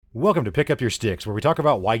Welcome to Pick Up Your Sticks, where we talk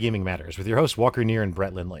about why gaming matters, with your hosts Walker Neer and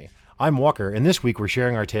Brett Lindley. I'm Walker, and this week we're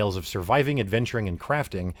sharing our tales of surviving, adventuring, and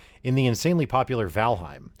crafting in the insanely popular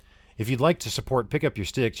Valheim. If you'd like to support Pick Up Your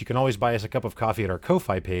Sticks, you can always buy us a cup of coffee at our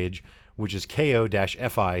Ko-Fi page, which is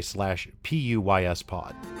ko-fi/PUYS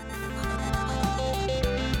pod.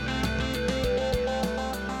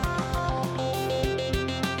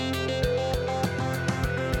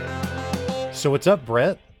 So what's up,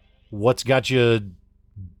 Brett? What's got you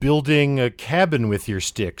building a cabin with your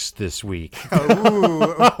sticks this week?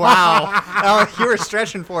 Ooh, wow. Oh, you were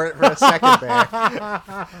stretching for it for a second there.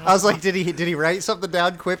 I was like, did he write something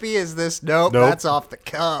down quippy? Is this nope. That's off the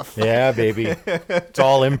cuff. Yeah, baby. It's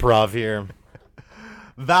all improv here.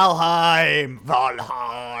 Valheim.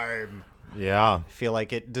 Yeah. I feel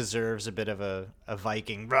like it deserves a bit of a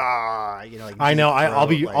Viking. Rah, like I know. I'll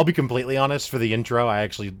be like... I'll be completely honest. For the intro, I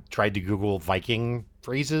actually tried to Google Viking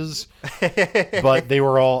phrases, but they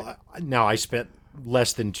were all. Now I spent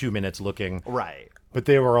less than 2 minutes looking. Right. But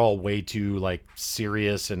they were all way too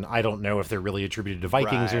serious, and I don't know if they're really attributed to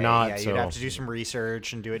Vikings or not. Yeah, you'd have to do some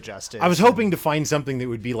research and do it justice. I was hoping to find something that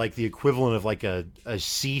would be like the equivalent of like a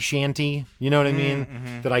sea shanty. You know what I mean?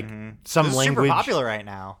 Some this is language. super popular right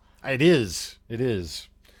now. It is.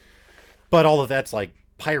 But all of that's like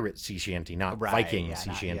pirate sea shanty, not Viking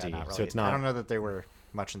sea shanty. Not really. So it's not. I don't know that they were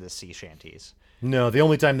much into sea shanties. No, the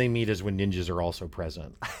only time they meet is when ninjas are also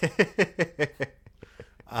present.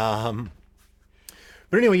 But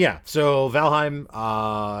anyway, yeah. So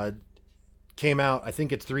Valheim came out, I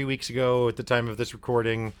think it's 3 weeks ago at the time of this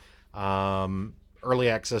recording. Early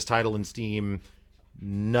access title in Steam,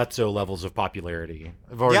 nutso levels of popularity.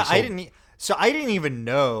 I didn't even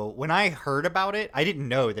know when I heard about it. I didn't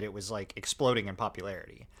know that it was like exploding in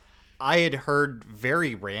popularity. I had heard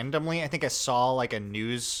very randomly. I think I saw like a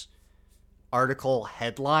news article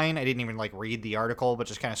headline. I didn't even like read the article, but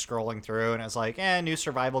just kind of scrolling through, and it was like, new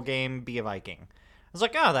survival game, be a Viking. I was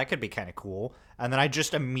like, oh, that could be kind of cool. And then I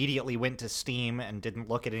just immediately went to Steam and didn't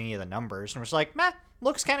look at any of the numbers and was like, meh,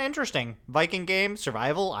 looks kind of interesting. Viking game,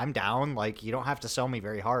 survival, I'm down. Like, you don't have to sell me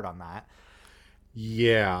very hard on that.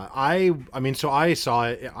 Yeah, I mean, so I saw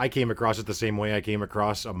it. I came across it the same way I came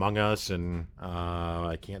across Among Us, and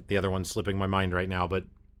the other one's slipping my mind right now, but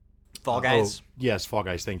Fall Guys. Yes, Fall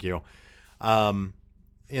Guys. Thank you. I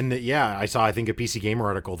saw, I think, a PC Gamer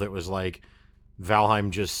article that was like, Valheim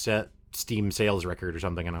just set Steam sales record or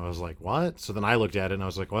something, and I was like, what? So then I looked at it and I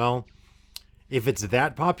was like, well, if it's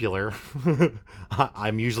that popular,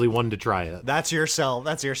 I'm usually one to try it. That's your sell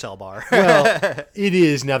bar. Well, it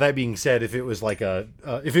is. Now, that being said, if it was like the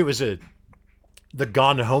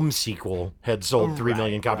Gone Home sequel had sold 3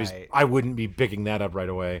 million copies, I wouldn't be picking that up right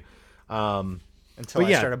away. Until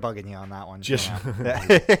I started bugging you on that one. Just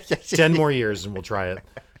 10 more years and we'll try it.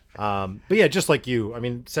 But yeah, just like you, I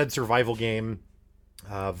mean, said survival game,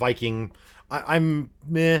 Viking. I'm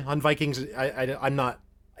meh on Vikings. I'm not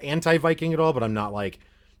anti-Viking at all, but I'm not like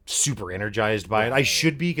super energized by it. I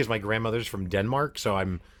should be, because my grandmother's from Denmark, so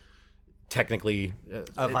I'm technically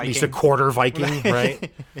at least a quarter Viking,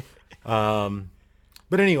 right?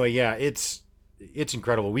 But anyway, yeah, it's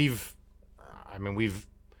incredible. I've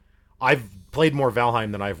played more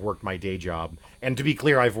Valheim than I've worked my day job, and to be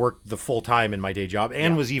clear, I've worked the full time in my day job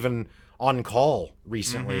and was even on call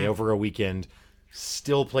recently over a weekend.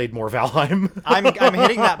 Still played more Valheim. I'm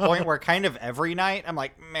hitting that point where kind of every night I'm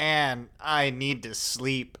like, man, I need to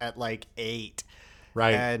sleep at like 8.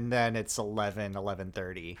 Right. And then it's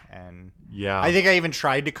 11:30. And yeah, I think I even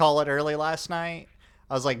tried to call it early last night.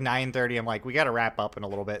 I was like 9:30. I'm like, we got to wrap up in a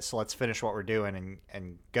little bit, so let's finish what we're doing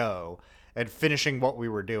and go. And finishing what we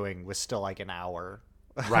were doing was still like an hour.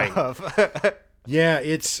 Right. Yeah,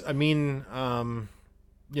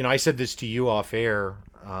 I said this to you off air,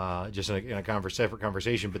 just in a separate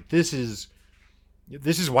conversation, but this is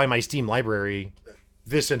why my Steam library,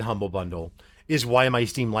 this and Humble Bundle, is why my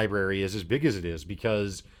Steam library is as big as it is,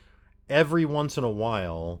 because every once in a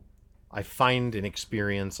while I find an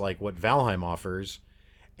experience like what Valheim offers.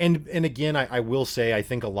 And again, I will say, I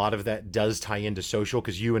think a lot of that does tie into social,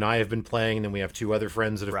 because you and I have been playing, and then we have 2 other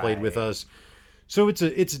friends that have played with us. So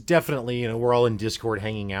it's definitely, we're all in Discord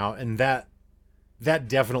hanging out, and that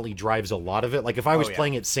definitely drives a lot of it. Like, if I was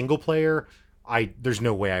playing it single player, there's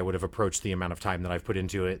no way I would have approached the amount of time that I've put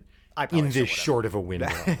into it in this short of a window.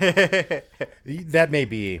 That may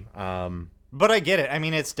be. But I get it. I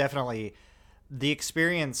mean, it's definitely the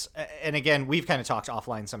experience. And again, we've kind of talked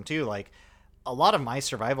offline some too. Like, a lot of my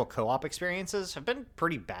survival co-op experiences have been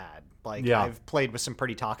pretty bad. Like, I've played with some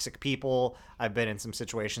pretty toxic people. I've been in some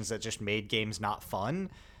situations that just made games not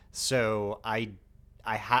fun. So I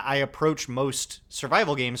I approach most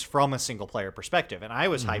survival games from a single player perspective, and I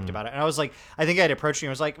was hyped about it. And I was like, I think I'd approached you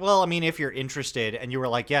and was like, well, I mean, if you're interested, and you were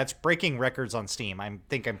like, yeah, it's breaking records on Steam. I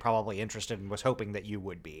think I'm probably interested, and was hoping that you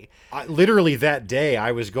would be. Literally that day,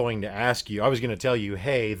 I was going to ask you. I was going to tell you,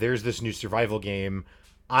 hey, there's this new survival game.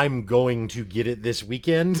 I'm going to get it this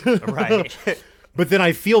weekend. Right. But then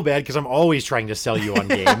I feel bad because I'm always trying to sell you on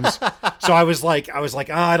games. So I was like,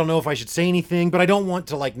 I don't know if I should say anything, but I don't want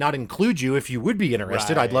to like not include you if you would be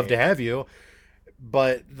interested. I'd love to have you,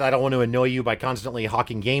 but I don't want to annoy you by constantly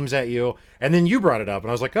hawking games at you. And then you brought it up,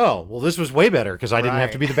 and I was like, oh, well, this was way better because I didn't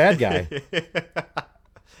have to be the bad guy.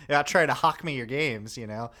 You're not trying to hawk me your games,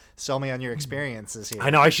 sell me on your experiences here. I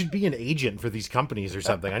know I should be an agent for these companies or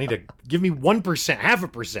something. I need to give me 1%, half a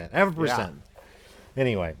percent. Yeah.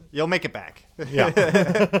 Anyway, you'll make it back. Yeah.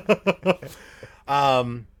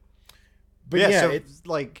 But yeah, so it's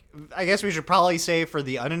like, I guess we should probably say for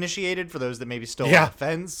the uninitiated, for those that maybe still on the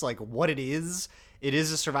fence, like what it is. It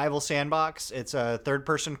is a survival sandbox. It's a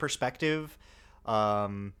third-person perspective.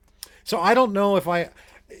 So I don't know if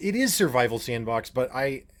it is survival sandbox, but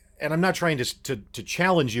and I'm not trying to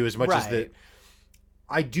challenge you as much as that.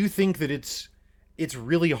 I do think that it's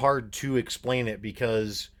really hard to explain it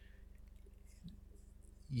because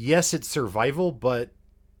yes, it's survival, but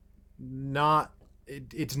not.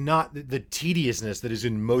 It's not the tediousness that is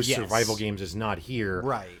in most survival games is not here.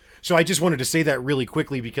 Right. So I just wanted to say that really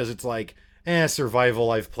quickly because it's like, survival.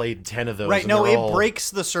 I've played 10 of those. Right. No, it breaks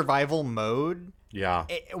the survival mode. Yeah.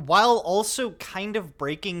 While also kind of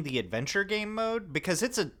breaking the adventure game mode because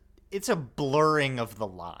it's a blurring of the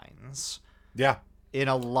lines. Yeah. In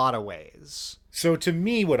a lot of ways. So to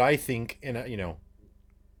me, what I think, and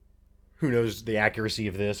who knows the accuracy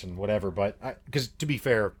of this and whatever, but because to be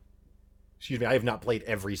fair, I have not played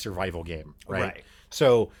every survival game, right?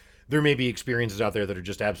 So there may be experiences out there that are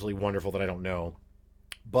just absolutely wonderful that I don't know.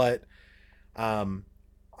 But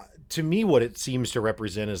to me, what it seems to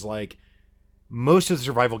represent is like most of the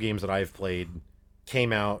survival games that I've played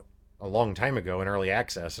came out a long time ago in early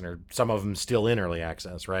access and are some of them still in early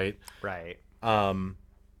access, right? Right. And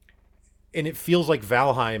it feels like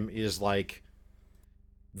Valheim is like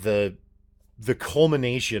the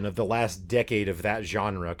culmination of the last decade of that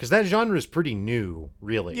genre, because that genre is pretty new,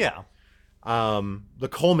 really. Yeah. The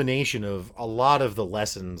culmination of a lot of the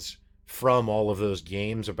lessons from all of those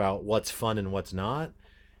games about what's fun and what's not,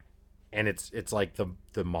 and it's like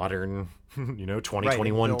the modern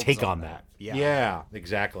 2021 take on that. Yeah,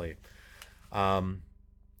 exactly.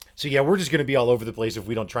 So yeah, we're just gonna be all over the place if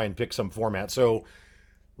we don't try and pick some format. So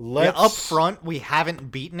up front, we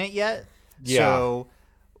haven't beaten it yet. Yeah. So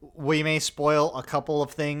we may spoil a couple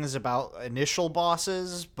of things about initial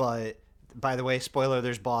bosses, but by the way, spoiler,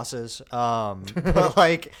 there's bosses. But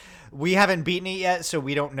like, we haven't beaten it yet, so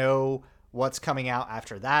we don't know what's coming out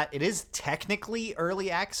after that. It is technically early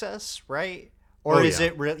access, right? Or is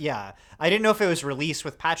it yeah. I didn't know if it was released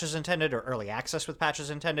with patches intended or early access with patches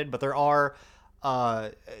intended, but there are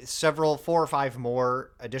 4 or 5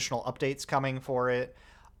 more additional updates coming for it.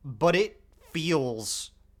 But it feels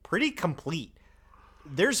pretty complete.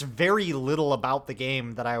 There's very little about the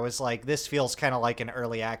game that I was like, this feels kind of like an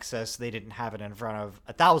early access. They didn't have it in front of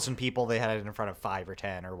 1,000 people. They had it in front of 5 or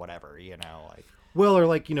 10 or whatever, like. Well, or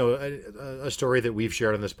like, a story that we've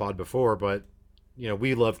shared on this pod before, but,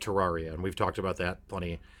 we love Terraria, and we've talked about that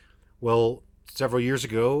plenty. Well, several years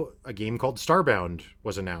ago, a game called Starbound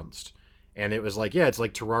was announced. And it was like, it's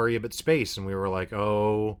like Terraria, but space. And we were like,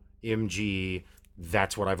 oh, MG,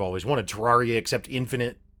 that's what I've always wanted. Terraria, except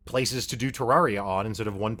infinite places to do Terraria on instead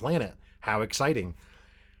of one planet. How exciting.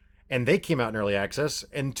 And they came out in early access,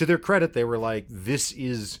 and to their credit, they were like, this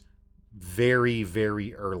is very,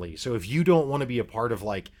 very early. So if you don't want to be a part of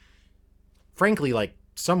frankly,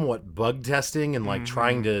 somewhat bug testing and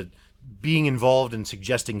trying to being involved in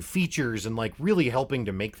suggesting features and really helping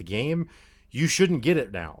to make the game, you shouldn't get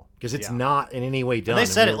it now because it's not in any way done. And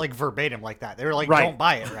they said it verbatim like that. They were like, don't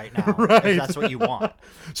buy it right now if that's what you want.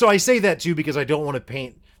 So I say that too because I don't want to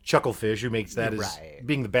paint Chucklefish, who makes that as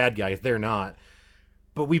being the bad guy if they're not.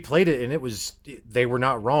 But we played it and they were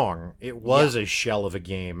not wrong. It was a shell of a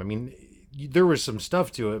game. I mean, there was some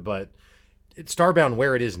stuff to it, but Starbound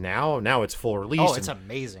where it is now it's full release. Oh, it's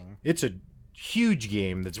amazing. It's a huge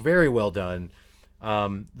game that's very well done.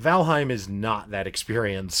 Valheim is not that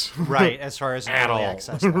experience, right? As far as at early all,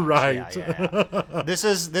 access goes. right? Yeah. This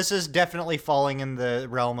is definitely falling in the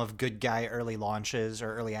realm of good guy early launches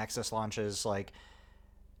or early access launches.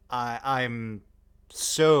 I'm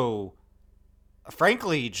so,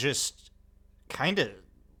 frankly, just kind of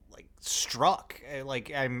struck.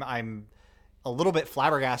 I'm a little bit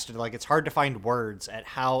flabbergasted. Like, it's hard to find words at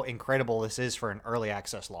how incredible this is for an early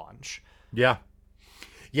access launch. Yeah.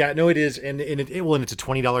 Yeah, no, it is, and it's a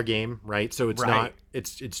 $20 game, right? So it's Right. not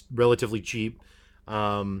it's relatively cheap.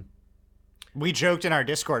 We joked in our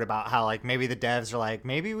Discord about how, like, maybe the devs are like,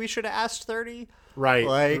 maybe we should have asked 30. Right.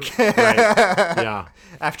 Like, Right. Yeah.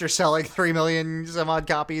 after selling 3 million some odd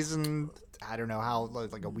copies in, I don't know how,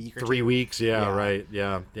 like a week or 3 two. weeks. Yeah, Yeah. right.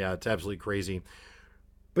 Yeah. Yeah. It's absolutely crazy.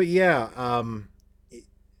 But yeah,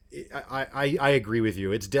 I agree with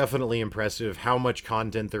you. It's definitely impressive how much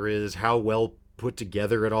content there is, how well put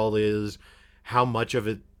together it all is, how much of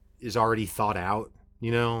it is already thought out,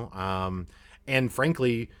 and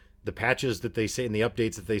frankly, the patches that they say and the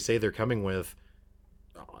updates that they say they're coming with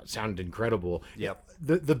sound incredible. Yep.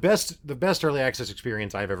 The best early access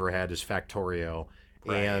experience I've ever had is Factorio,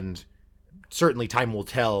 Right. and certainly time will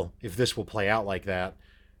tell if this will play out like that.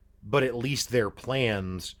 But at least their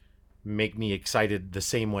plans make me excited the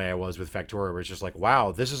same way I was with Factorio, where it's just like,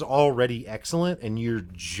 wow, this is already excellent, and you're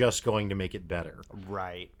just going to make it better.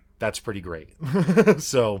 Right. That's pretty great.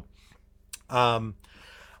 So,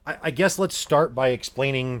 I guess let's start by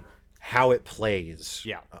explaining how it plays.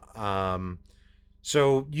 Yeah.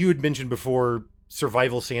 So you had mentioned before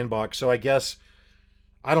survival sandbox. So I guess,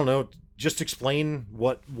 I don't know, just explain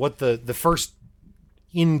what the first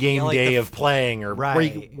in-game Yeah, like day the of playing or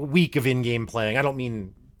Right. week of in-game playing. I don't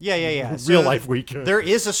mean Yeah. real life week. There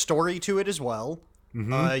is a story to it as well.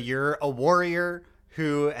 Mm-hmm. You're a warrior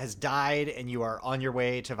who has died, and you are on your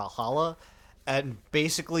way to Valhalla. And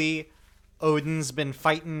basically, Odin's been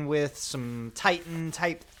fighting with some Titan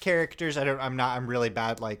type characters. I'm really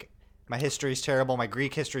bad. Like, my history's terrible. My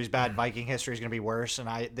Greek history's bad. Viking history's gonna be worse.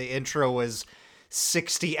 And the intro was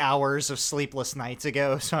 60 hours of sleepless nights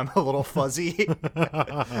ago, so I'm a little fuzzy.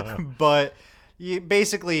 But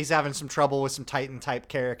basically, he's having some trouble with some Titan type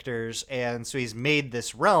characters, and so he's made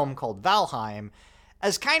this realm called Valheim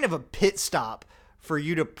as kind of a pit stop for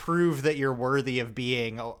you to prove that you're worthy of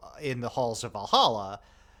being in the halls of Valhalla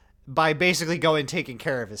by basically going and taking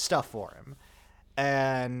care of his stuff for him.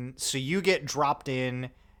 And so you get dropped in.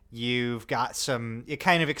 You've got it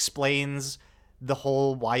kind of explains the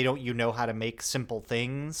whole why don't you know how to make simple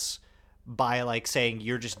things by like saying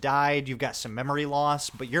you're just died, you've got some memory loss,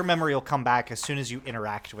 but your memory will come back as soon as you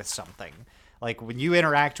interact with something. Like when you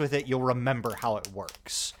interact with it, you'll remember how it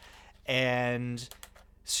works. And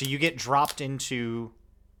so you get dropped into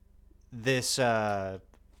this kind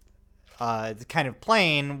of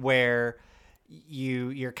plane where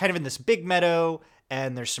you're kind of in this big meadow,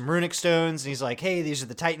 and there's some runic stones, and he's like, hey, these are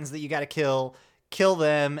the Titans that you got to kill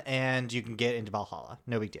them, and you can get into Valhalla.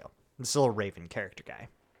 No big deal. This little Raven character guy.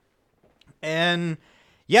 And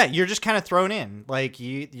yeah, you're just kind of thrown in. Like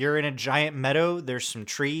you're in a giant meadow. There's some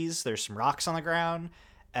trees. There's some rocks on the ground,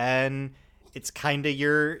 and it's kind of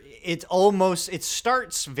it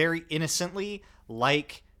starts very innocently,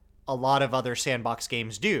 like a lot of other sandbox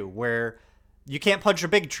games do, where you can't punch a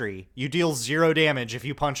big tree. You deal 0 damage if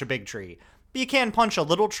you punch a big tree. But you can punch a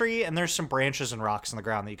little tree, and there's some branches and rocks on the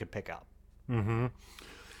ground that you could pick up. Mm-hmm.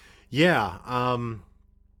 Yeah.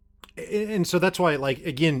 And so that's why, like,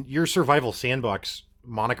 again, your survival sandbox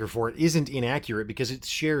moniker for it isn't inaccurate, because it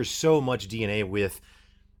shares so much DNA with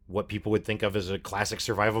what people would think of as a classic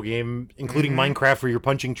survival game, including Minecraft, where you're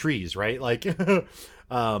punching trees, right? Like, but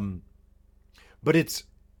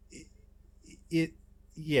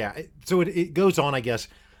so it goes on, I guess.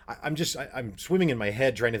 I'm swimming in my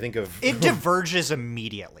head trying to think of. It diverges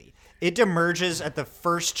immediately. It emerges at the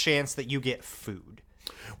first chance that you get food.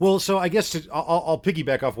 Well, so I guess I'll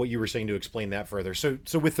piggyback off what you were saying to explain that further. So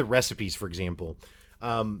with the recipes, for example,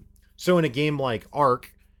 so in a game like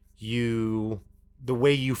Ark, the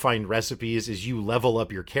way you find recipes is you level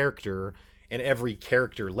up your character, and every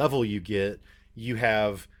character level you get, you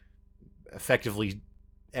have effectively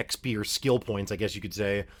XP or skill points, I guess you could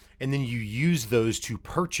say, and then you use those to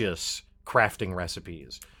purchase crafting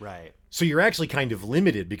recipes. Right. So you're actually kind of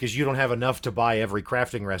limited because you don't have enough to buy every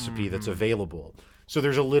crafting recipe that's available. So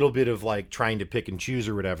there's a little bit of like trying to pick and choose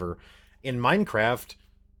or whatever. In Minecraft,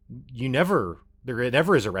 there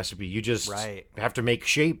never is a recipe. You just have to make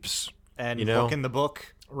shapes. And look in the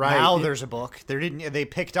book. Right. Now there's a book. They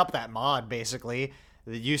picked up that mod, basically.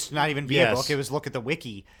 It used to not even be a book. It was look at the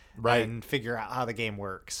wiki and figure out how the game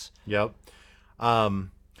works. Yep.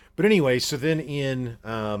 But anyway, so then in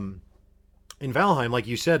Valheim, like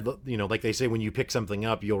you said, like they say, when you pick something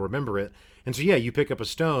up, you'll remember it. And so, yeah, you pick up a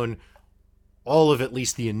stone. All of at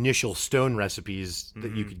least the initial stone recipes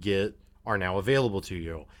that you could get are now available to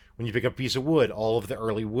you. When you pick up a piece of wood, all of the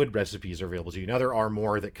early wood recipes are available to you. Now there are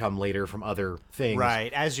more that come later from other things.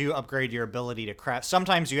 Right. As you upgrade your ability to craft,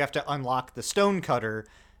 sometimes you have to unlock the stone cutter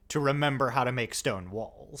to remember how to make stone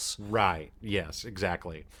walls. Right. Yes,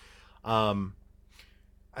 exactly. Um,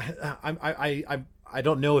 I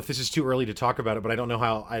don't know if this is too early to talk about it, but I don't know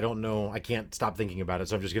how. I don't know. I can't stop thinking about it,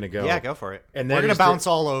 so I'm just gonna go. Yeah, go for it. And we're that gonna is bounce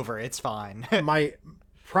all over. It's fine. my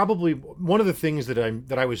probably one of the things that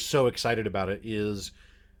I was so excited about it is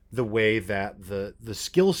the way that the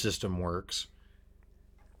skill system works.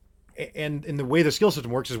 And the way the skill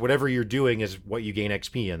system works is whatever you're doing is what you gain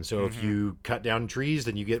XP in. So if you cut down trees,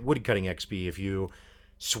 then you get wood cutting XP. If you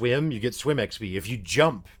swim, you get swim XP. If you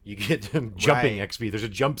jump, you get jumping Right. XP. There's a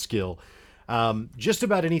jump skill. Just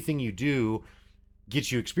about anything you do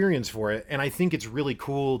gets you experience for it. And I think it's really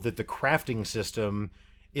cool that the crafting system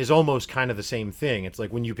is almost kind of the same thing. It's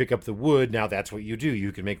like when you pick up the wood, now that's what you do.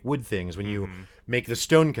 You can make wood things. When you make the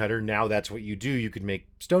stone cutter, now that's what you do. You can make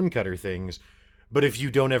stone cutter things. But if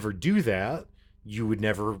you don't ever do that, you would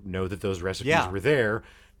never know that those recipes Yeah. were there.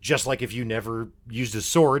 Just like if you never used a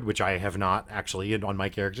sword, which I have not actually on my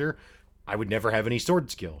character, I would never have any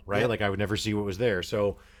sword skill, right? Yep. Like I would never see what was there.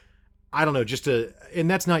 So I don't know,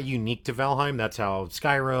 and that's not unique to Valheim. That's how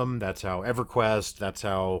Skyrim, that's how EverQuest, that's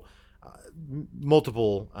how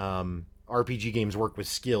multiple RPG games work with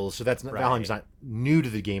skills. So that's not, Right. Valheim's not new to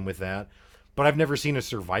the game with that. But I've never seen a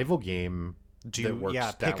survival game Do that works yeah,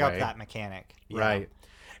 that pick up way. that mechanic. Yeah. Right.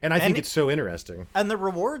 And I think And- it's so interesting. And the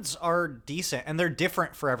rewards are decent and they're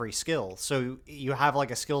different for every skill. So you have like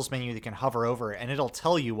a skills menu that you can hover over and it'll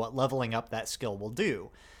tell you what leveling up that skill will do.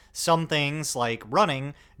 Some things like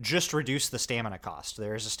running just reduce the stamina cost.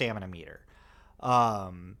 There's a stamina meter.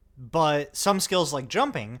 But some skills like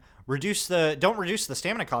jumping don't reduce the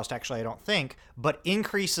stamina cost actually, I don't think, but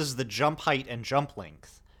increases the jump height and jump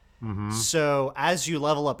length. So as you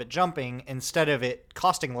level up at jumping, instead of it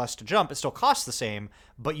costing less to jump, it still costs the same,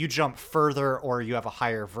 but you jump further or you have a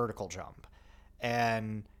higher vertical jump.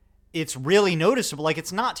 And it's really noticeable. Like,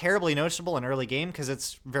 it's not terribly noticeable in early game because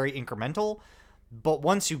it's very incremental. But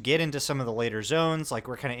once you get into some of the later zones, like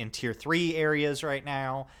we're kind of in tier 3 areas right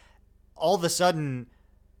now, all of a sudden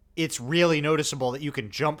it's really noticeable that you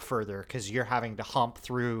can jump further because you're having to hump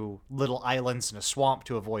through little islands in a swamp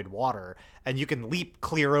to avoid water. And you can leap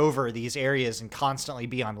clear over these areas and constantly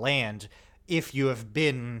be on land if you have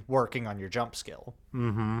been working on your jump skill.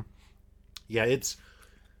 Yeah, it's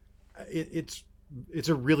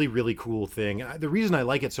a really, really cool thing. The reason I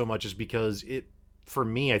like it so much is because for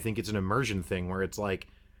me, I think it's an immersion thing where it's like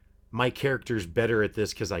my character's better at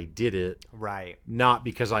this because I did it, Right. not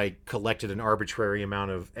because I collected an arbitrary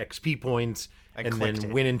amount of XP points and clicked then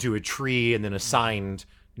it. went into a tree and then assigned,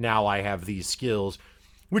 now I have these skills.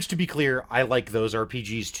 Which, to be clear, I like those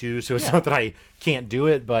RPGs too, so it's not that I can't do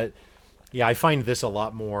it, but yeah, I find this a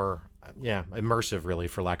lot more, immersive, really,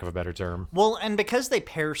 for lack of a better term. Well, and because they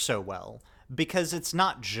pair so well, because it's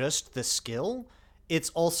not just the skill, it's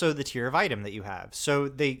also the tier of item that you have. So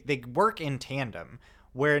they work in tandem.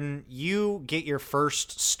 When you get your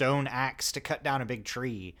first stone axe to cut down a big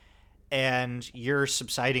tree, and you're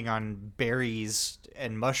subsiding on berries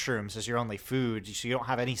and mushrooms as your only food, so you don't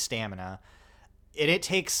have any stamina, and it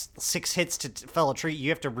takes 6 hits to fell a tree, you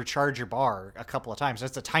have to recharge your bar a couple of times.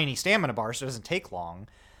 That's a tiny stamina bar, so it doesn't take long.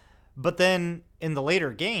 But then in the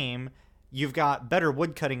later game, you've got better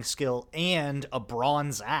woodcutting skill and a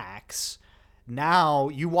bronze axe. Now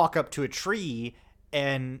you walk up to a tree,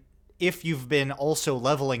 and if you've been also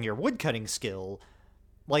leveling your woodcutting skill,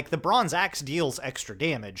 like the bronze axe deals extra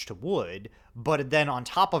damage to wood, but then on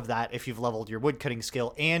top of that, if you've leveled your woodcutting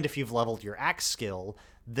skill and if you've leveled your axe skill,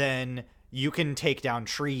 then you can take down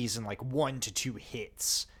trees in like 1 to 2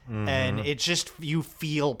 hits. And it just, you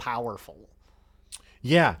feel powerful.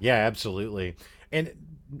 Yeah, absolutely. And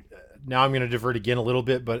now I'm going to divert again a little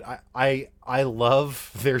bit, but I love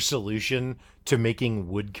their solution to making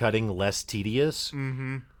wood cutting less tedious,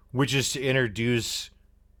 which is to introduce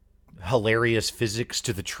hilarious physics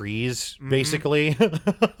to the trees, basically,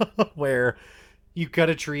 where you cut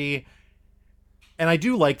a tree. And I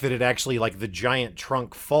do like that it actually, like, the giant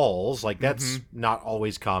trunk falls. Like, that's not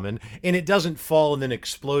always common. And it doesn't fall and then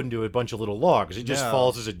explode into a bunch of little logs. It just No.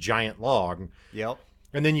 falls as a giant log. Yep.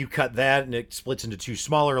 And then you cut that, and it splits into 2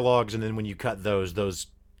 smaller logs. And then when you cut those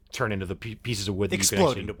turn into the pieces of wood that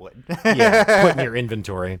Explode you into can wood. actually put in your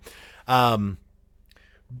inventory. But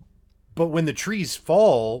when the trees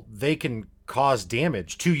fall, they can cause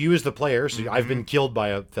damage to you as the player. So I've been killed by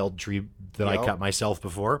a felled tree that I Yep. cut myself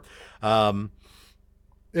before.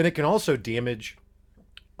 And it can also damage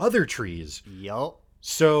other trees. Yep.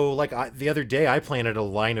 So, like, the other day, I planted a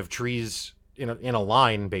line of trees in a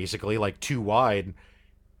line, basically, like 2 wide.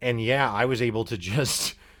 And yeah, I was able to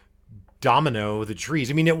just domino the trees.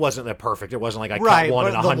 I mean, it wasn't that perfect. It wasn't like I Right, cut one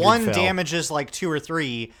but and the 100 one fell. damages like 2 or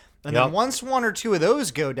 3, and Yep. then once 1 or 2 of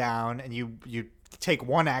those go down, and you take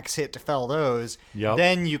 1 axe hit to fell those, Yep.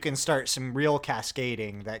 then you can start some real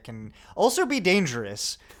cascading that can also be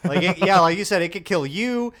dangerous. Like like you said, it could kill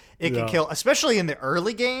you. It Yeah. could kill, especially in the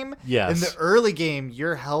early game. Yes. In the early game,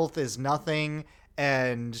 your health is nothing,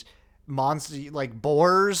 and monster like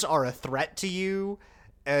boars are a threat to you.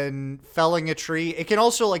 And felling a tree, it can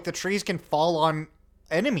also, like, the trees can fall on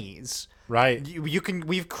enemies. Right.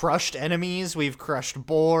 We've crushed enemies, we've crushed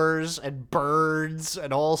boars and birds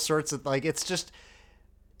and all sorts of, like, it's just,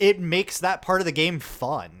 it makes that part of the game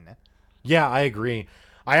fun. Yeah, I agree.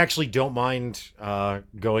 I actually don't mind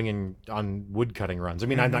going on wood cutting runs. I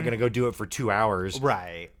mean, I'm not going to go do it for 2 hours,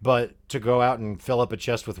 Right. but to go out and fill up a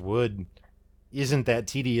chest with wood isn't that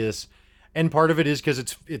tedious. And part of it is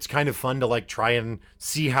because it's kind of fun to like try and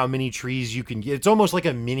see how many trees you can get. It's almost like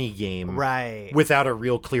a mini game, Right. without a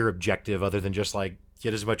real clear objective other than just like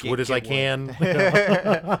get as much wood as I get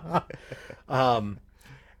can.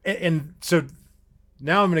 And so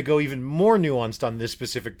now I'm going to go even more nuanced on this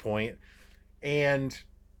specific point, and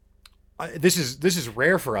this is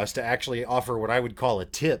rare for us to actually offer what I would call a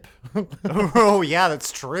tip Oh, yeah,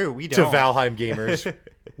 that's true. We to don't. Valheim gamers.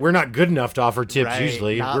 We're not good enough to offer tips Right,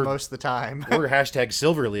 usually. not We're most of the time. we're hashtag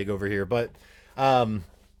Silver League over here, but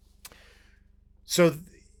so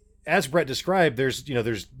as Brett described, there's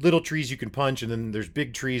little trees you can punch, and then there's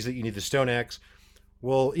big trees that you need the stone axe.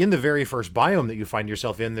 Well, in the very first biome that you find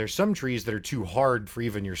yourself in, there's some trees that are too hard for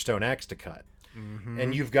even your stone axe to cut,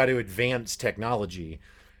 and you've got to advance technology.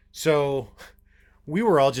 So we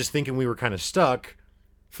were all just thinking we were kind of stuck.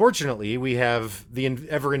 Fortunately, we have the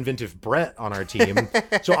ever inventive Brett on our team,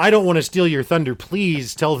 so I don't want to steal your thunder.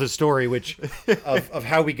 Please tell the story, of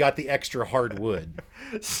how we got the extra hard wood.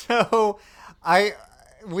 So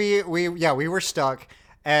we were stuck,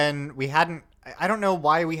 and we hadn't, I don't know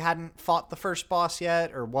why we hadn't fought the first boss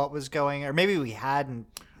yet, or what was going, or maybe we hadn't,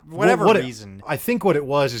 whatever reason. I think what it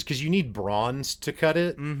was is because you need bronze to cut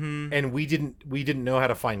it, and we didn't know how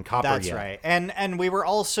to find copper That's yet. right. And we were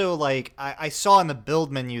also like, I saw in the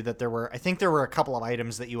build menu that there were a couple of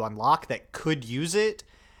items that you unlock that could use it.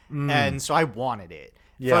 And so I wanted it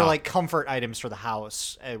Yeah. for like comfort items for the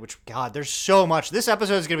house, which, God, there's so much. This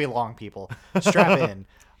episode is going to be long, people. Strap in.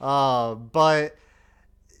 But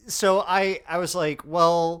so I was like,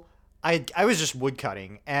 well, I was just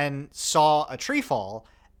woodcutting and saw a tree fall,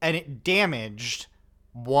 and it damaged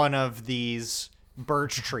one of these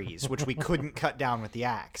birch trees, which we couldn't cut down with the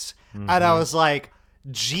axe. And I was like,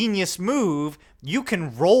 genius move. You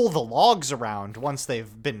can roll the logs around once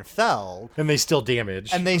they've been felled, And they still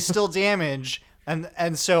damage. and they still damage.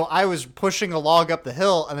 And so I was pushing a log up the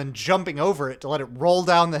hill and then jumping over it to let it roll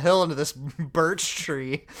down the hill into this birch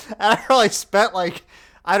tree. And I probably spent like,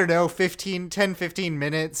 I don't know, 15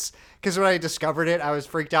 minutes. Because when I discovered it, I was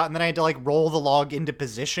freaked out. And then I had to like roll the log into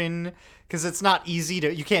position, because it's not easy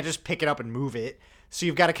you can't just pick it up and move it. So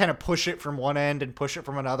you've got to kind of push it from one end and push it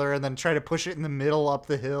from another, and then try to push it in the middle up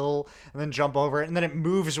the hill, and then jump over it. And then it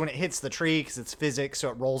moves when it hits the tree because it's physics, so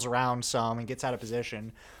it rolls around some and gets out of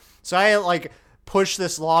position. So I like pushed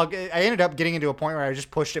this log. I ended up getting into a point where I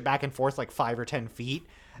just pushed it back and forth like 5 or 10 feet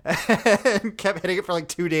and kept hitting it for like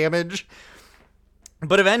 2 damage.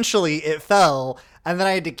 But eventually it fell, and then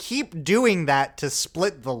I had to keep doing that to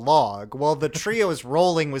split the log. Well, the tree I was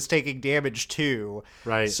rolling was taking damage too.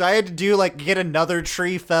 Right. So I had to do like get another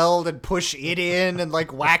tree felled and push it in and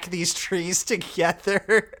like whack these trees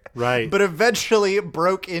together. Right. But eventually it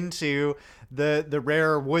broke into the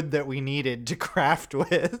rare wood that we needed to craft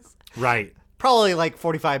with. Right. Probably like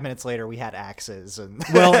 45 minutes later, we had axes. And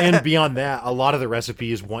Well, and beyond that, a lot of the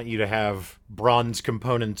recipes want you to have bronze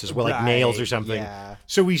components as well, like nails or Right, something. yeah.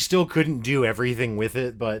 So we still couldn't do everything with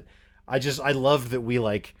it, but I love that we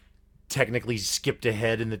like technically skipped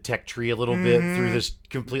ahead in the tech tree a little bit through this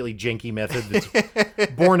completely janky method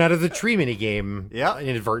that's born out of the tree mini game, Yeah.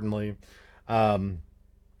 inadvertently.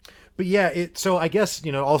 But yeah, so I guess,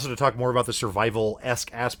 also to talk more about the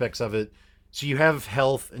survival-esque aspects of it. So you have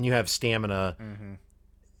health and you have stamina.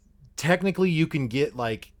 Technically, you can get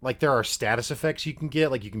like there are status effects you can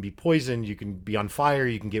get. Like you can be poisoned, you can be on fire,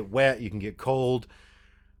 you can get wet, you can get cold.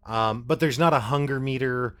 But there's not a hunger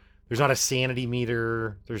meter. There's not a sanity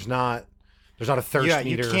meter. There's not a thirst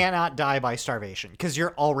meter. You cannot die by starvation because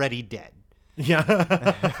you're already dead.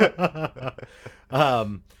 Yeah.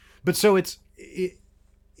 But so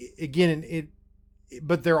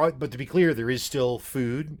but to be clear, there is still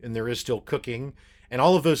food and there is still cooking, and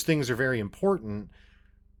all of those things are very important.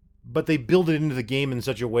 but they build it into the game in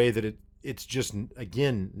such a way that it's just,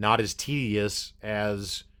 again, not as tedious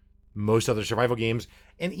as most other survival games.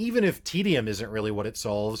 And even if tedium isn't really what it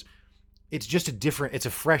solves, it's just it's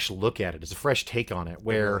a fresh look at it. It's a fresh take on it,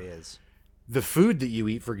 where It really is. the food that you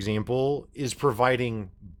eat, for example, is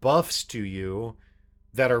providing buffs to you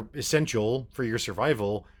that are essential for your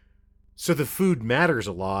survival. So the food matters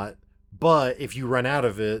a lot, but if you run out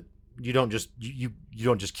of it, you don't just you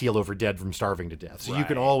don't just keel over dead from starving to death. So you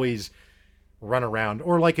can Right. always run around,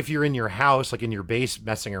 or like if you're in your house, like in your base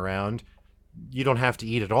messing around, you don't have to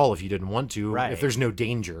eat at all if you didn't want to, Right. if there's no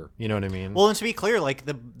danger. You know what I mean? Well, and to be clear, like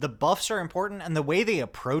the buffs are important, and the way they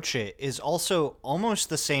approach it is also almost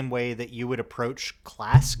the same way that you would approach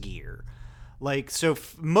class gear. Like, so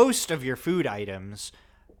most of your food items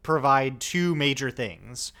provide two major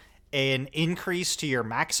things: an increase to your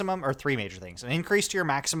maximum, or three major things: an increase to your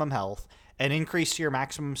maximum health, an increase to your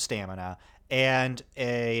maximum stamina, and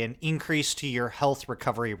an increase to your health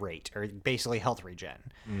recovery rate, or basically health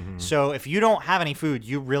regen. So if you don't have any food,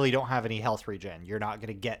 you really don't have any health regen. You're not going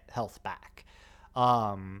to get health back.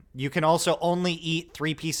 You can also only eat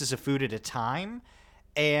 3 pieces of food at a time,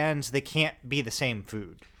 and they can't be the same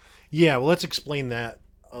food. Yeah, well, let's explain that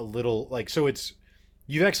a little. Like, so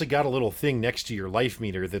you've actually got a little thing next to your life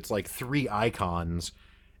meter that's like 3 icons,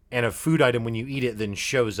 and a food item, when you eat it, then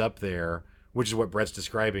shows up there, which is what Brett's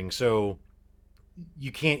describing. So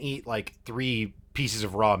you can't eat like 3 pieces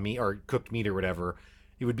of raw meat or cooked meat or whatever.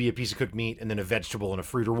 It would be a piece of cooked meat and then a vegetable and a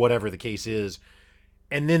fruit or whatever the case is.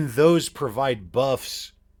 And then those provide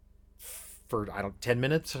buffs for, 10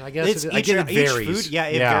 minutes, I guess. It's I get it varies. Food,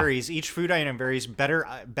 it varies. Each food item varies. Better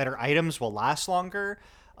items will last longer.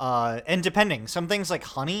 And depending, some things like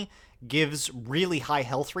honey gives really high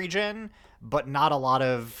health regen, but not a lot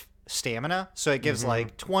of stamina. So it gives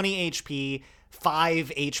like 20 HP,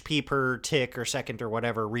 5 HP per tick or second or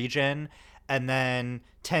whatever regen, and then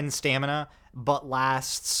 10 stamina, but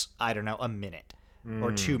lasts, I don't know, a minute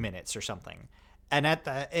or 2 minutes or something. And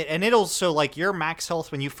it'll, so like your max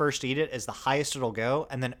health when you first eat it is the highest it'll go,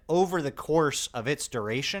 and then over the course of its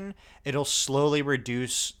duration, it'll slowly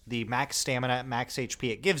reduce the max stamina, max HP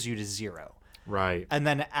it gives you to 0. Right. And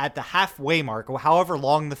then at the halfway mark, however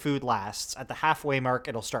long the food lasts, at the halfway mark,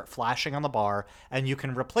 it'll start flashing on the bar, and you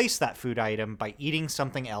can replace that food item by eating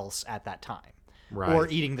something else at that time. Right. Or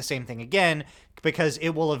eating the same thing again, because it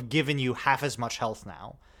will have given you half as much health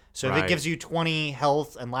now. So if Right. it gives you 20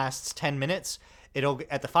 health and lasts 10 minutes, it'll,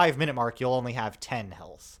 at the 5-minute mark, you'll only have 10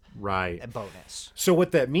 health. Right. A bonus. So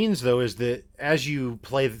what that means, though, is that as you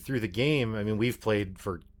play through the game, I mean, we've played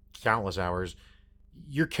for countless hours,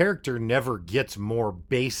 your character never gets more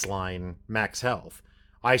baseline max health.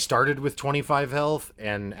 I started with 25 health,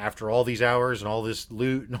 and after all these hours and all this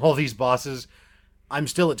loot and all these bosses, I'm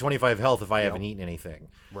still at 25 health if I haven't eaten anything.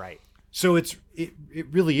 Right. So it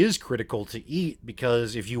really is critical to eat,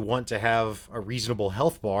 because if you want to have a reasonable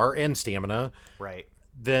health bar and stamina, Right.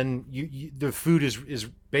 then the food is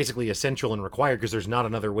basically essential and required, because there's not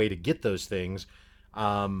another way to get those things.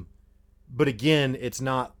 But again, it's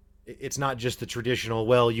not just the traditional,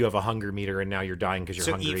 well, you have a hunger meter and now you're dying because you're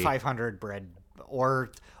So hungry. eat 500 bread,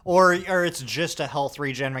 or it's just a health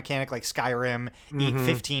regen mechanic like Skyrim. Eat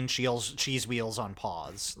 15 cheese wheels on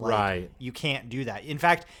pause. Like, Right. You can't do that. In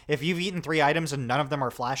fact, if you've eaten 3 items and none of them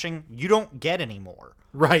are flashing, you don't get any more.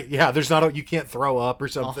 Right? Yeah. There's not you can't throw up or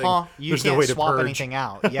something. You There's can't no way to swap purge. anything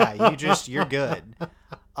out. Yeah, you're good.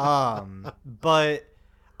 But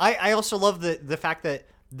I also love the fact that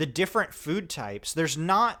the different food types,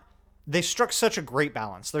 they struck such a great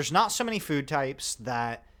balance. There's not so many food types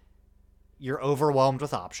that you're overwhelmed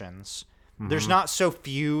with options. There's not so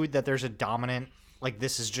few that there's a dominant, like,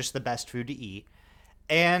 this is just the best food to eat.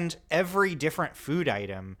 And every different food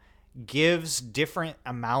item gives different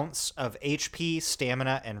amounts of HP,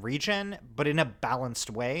 stamina, and regen, but in a balanced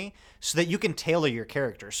way, so that you can tailor your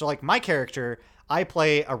character. So, like, my character, I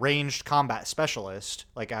play a ranged combat specialist,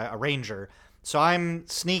 like a ranger. So I'm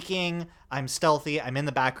sneaking, I'm stealthy, I'm in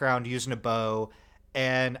the background using a bow,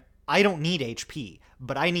 and I don't need HP,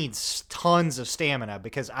 but I need tons of stamina,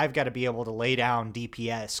 because I've got to be able to lay down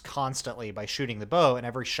DPS constantly by shooting the bow, and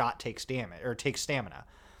every shot takes damage or takes stamina.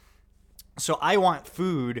 So I want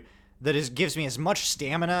food that gives me as much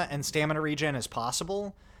stamina and stamina regen as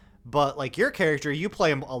possible. But like your character, you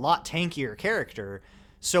play a lot tankier character.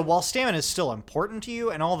 So while stamina is still important to you,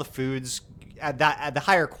 and all the foods at the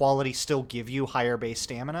higher quality still give you higher base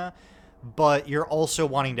stamina, but you're also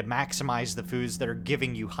wanting to maximize the foods that are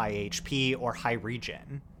giving you high HP or high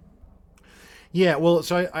regen. Yeah, well,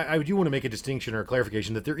 so I do want to make a distinction or a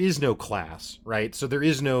clarification that there is no class, right? So there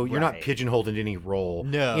is no, you're not Right. pigeonholed into any role.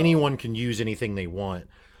 No. Anyone can use anything they want.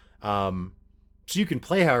 So you can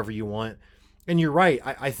play however you want. And you're right.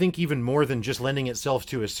 I think even more than just lending itself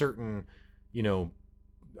to a certain, you know,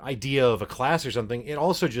 idea of a class or something, it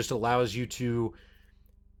also just allows you to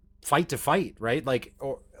fight, right?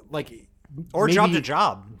 Or maybe, job to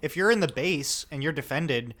job. If you're in the base and you're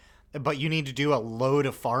defended, but you need to do a load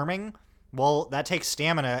of farming, well, that takes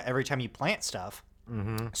stamina every time you plant stuff.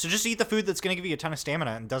 Mm-hmm. So just eat the food that's going to give you a ton of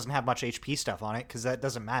stamina and doesn't have much HP stuff on it, because that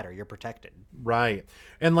doesn't matter. You're protected. Right.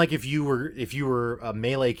 And like if you were a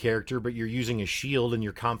melee character but you're using a shield and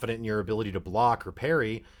you're confident in your ability to block or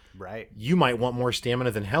parry, Right. you might want more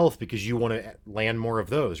stamina than health because you want to land more of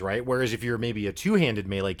those, right? Whereas if you're maybe a two-handed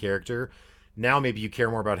melee character, now maybe you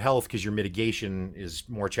care more about health because your mitigation is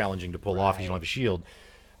more challenging to pull off because you don't have a shield.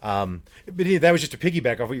 But yeah, that was just to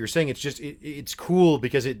piggyback off what you were saying. It's just it's cool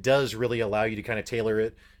because it does really allow you to kind of tailor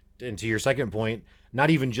it. And to your second point, not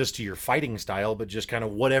even just to your fighting style, but just kind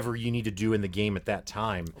of whatever you need to do in the game at that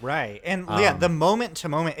time. Right. And yeah, the moment to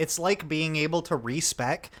moment, it's like being able to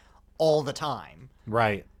respec all the time.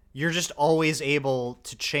 Right. You're just always able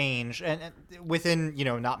to change, and within,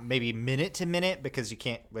 not maybe minute to minute, because you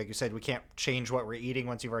can't, like you said, we can't change what we're eating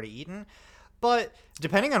once you've already eaten. But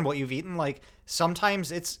depending on what you've eaten, like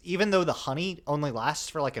sometimes it's, even though the honey only lasts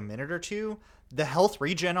for like a minute or two, the health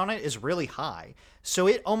regen on it is really high. So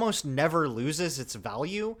it almost never loses its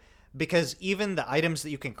value, because even the items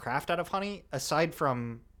that you can craft out of honey, aside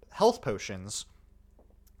from health potions,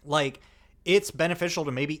 like, it's beneficial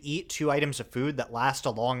to maybe eat 2 items of food that last a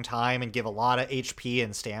long time and give a lot of HP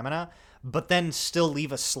and stamina, but then still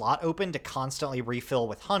leave a slot open to constantly refill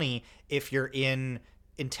with honey if you're in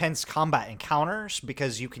intense combat encounters,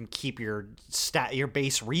 because you can keep your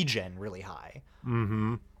base regen really high.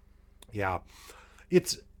 Mm-hmm. Yeah.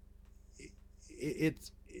 It's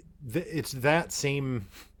that same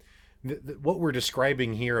what we're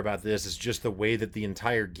describing here about this is just the way that the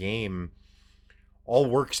entire game all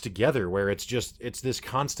works together, where it's this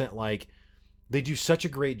constant, like, they do such a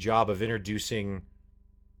great job of introducing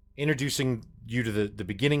you to the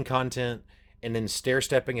beginning content and then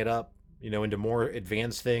stair-stepping it up, into more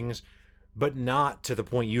advanced things, but not to the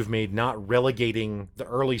point you've made, not relegating the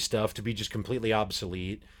early stuff to be just completely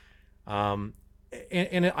obsolete. And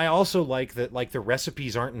I also like that, like, the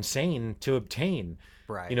recipes aren't insane to obtain.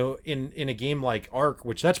 Right. In a game like Ark,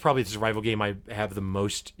 which that's probably the survival game I have the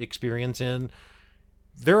most experience in,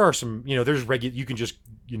 there are some, there's you can just,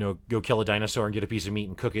 go kill a dinosaur and get a piece of meat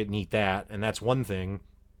and cook it and eat that, and that's one thing.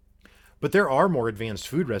 But there are more advanced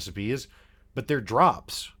food recipes, but they're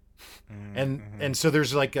drops. Mm-hmm. And so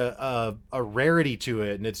there's like a rarity to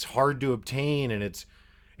it, and it's hard to obtain,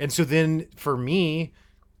 and so then for me,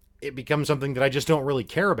 it becomes something that I just don't really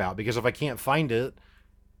care about, because if I can't find it,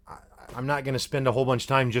 I'm not going to spend a whole bunch of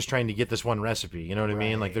time just trying to get this one recipe. You know what I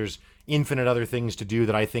mean? Like, there's infinite other things to do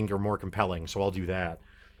that I think are more compelling, so I'll do that.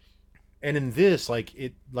 And in this, like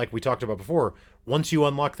we talked about before, once you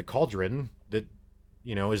unlock the cauldron that,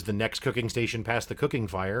 is the next cooking station past the cooking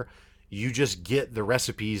fire, you just get the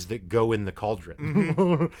recipes that go in the cauldron.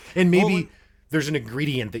 Mm-hmm. And maybe there's an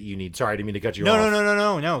ingredient that you need. Sorry, I didn't mean to cut you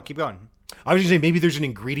off. No, keep going. I was just saying, maybe there's an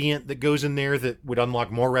ingredient that goes in there that would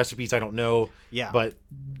unlock more recipes. I don't know. Yeah. But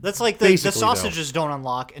that's like the sausages don't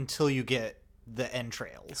unlock until you get the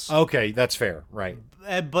entrails. Okay, that's fair. Right.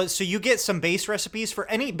 But so you get some base recipes for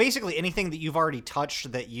basically anything that you've already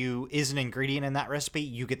touched that is an ingredient in that recipe,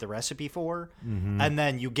 you get the recipe for. Mm-hmm. And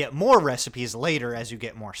then you get more recipes later as you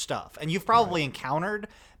get more stuff. And you've probably encountered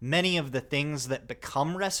many of the things that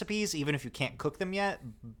become recipes, even if you can't cook them yet,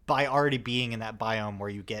 by already being in that biome where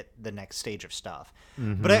you get the next stage of stuff.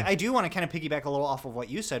 Mm-hmm. But I do want to kind of piggyback a little off of what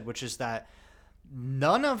you said, which is that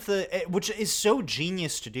which is so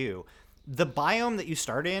genius to do, the biome that you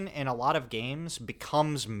start in a lot of games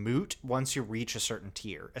becomes moot once you reach a certain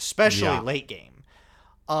tier, especially late game.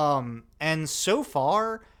 And so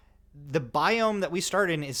far, the biome that we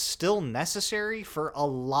start in is still necessary for a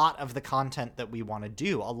lot of the content that we want to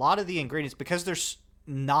do. A lot of the ingredients, because there's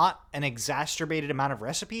not an exacerbated amount of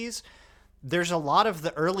recipes, there's a lot of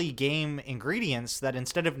the early game ingredients that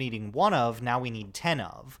instead of needing 1 of, now we need 10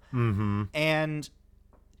 of. Mm-hmm. And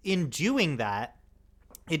in doing that,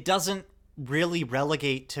 it doesn't really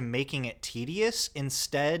relegate to making it tedious.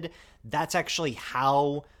 Instead, that's actually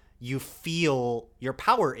how you feel your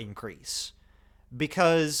power increase,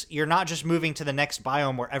 because you're not just moving to the next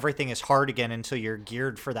biome where everything is hard again until you're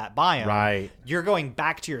geared for that biome. Right. You're going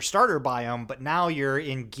back to your starter biome, but now you're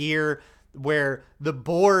in gear where the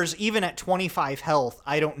boars, even at 25 health,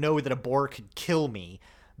 I don't know that a boar could kill me,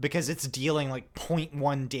 because it's dealing like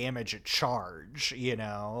 0.1 damage a charge,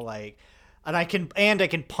 and I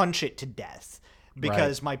can punch it to death.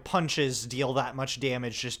 because my punches deal that much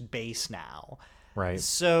damage just base now. Right.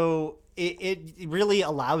 So it really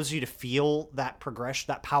allows you to feel that progression,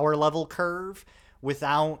 that power level curve,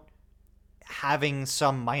 without having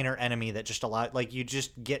some minor enemy that just like you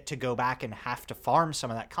just get to go back and have to farm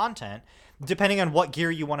some of that content depending on what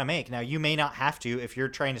gear you want to make. Now, you may not have to, if you're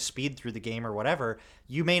trying to speed through the game or whatever,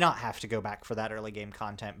 you may not have to go back for that early game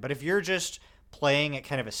content. But if you're just playing at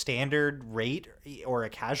kind of a standard rate or a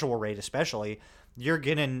casual rate especially, you're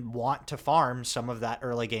going to want to farm some of that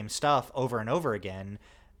early game stuff over and over again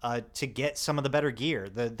to get some of the better gear.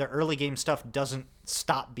 The early game stuff doesn't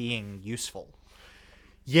stop being useful.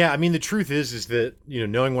 Yeah, I mean, the truth is that,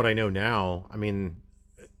 knowing what I know now, I mean,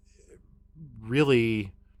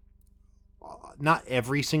 really, not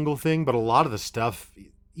every single thing, but a lot of the stuff,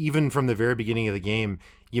 even from the very beginning of the game,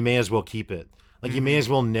 you may as well keep it. Like, you may as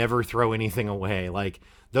well never throw anything away. Like,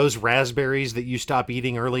 those raspberries that you stop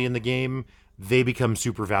eating early in the game, they become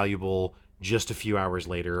super valuable just a few hours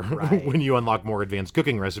later when you unlock more advanced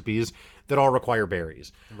cooking recipes that all require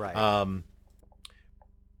berries. Right.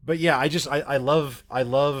 But yeah, I love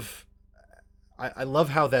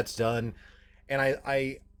how that's done, and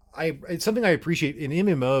I it's something I appreciate in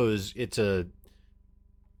MMOs. It's a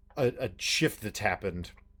shift that's happened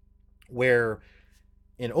where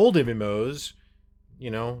in old MMOs,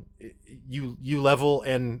 you level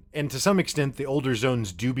and to some extent the older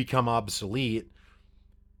zones do become obsolete.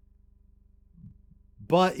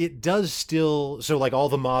 But it does still, so like all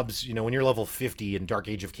the mobs, when you're level 50 in Dark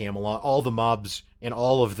Age of Camelot, all the mobs in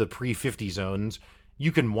all of the pre-50 zones,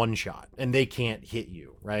 you can one-shot, and they can't hit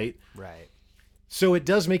you, right? Right. So it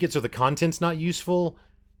does make it so the content's not useful,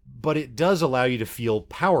 but it does allow you to feel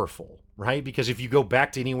powerful, right? Because if you go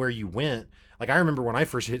back to anywhere you went, like I remember when I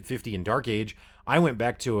first hit 50 in Dark Age, I went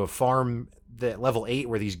back to a farm that level 8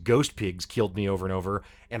 where these ghost pigs killed me over and over,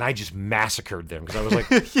 and I just massacred them because I was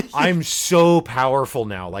like, I'm so powerful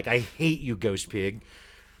now. Like, I hate you, ghost pig.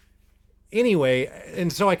 Anyway,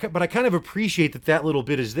 and so I kind of appreciate that little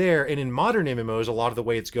bit is there. And in modern MMOs, a lot of the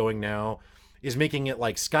way it's going now is making it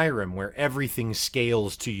like Skyrim, where everything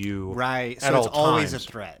scales to you. Right. So it's always a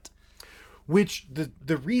threat. Which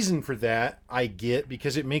the reason for that I get,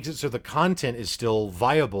 because it makes it so the content is still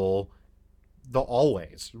viable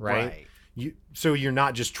always, right? So you're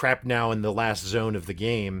not just trapped now in the last zone of the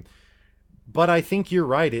game. But I think you're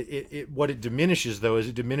right. What it diminishes, though, is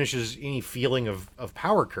it diminishes any feeling of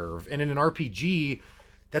power curve. And in an RPG,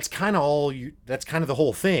 that's kind of that's kind of the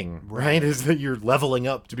whole thing, right? Is that you're leveling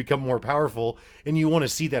up to become more powerful, and you want to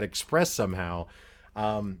see that expressed somehow.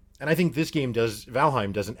 And I think this game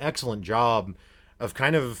Valheim does an excellent job of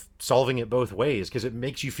kind of solving it both ways, because it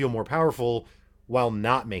makes you feel more powerful while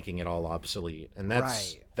not making it all obsolete. And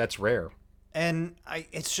that's rare. And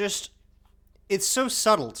it's so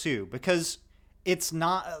subtle too, because it's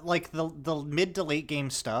not like the mid to late game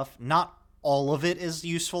stuff. Not all of it is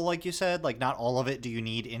useful, like you said. Like, not all of it do you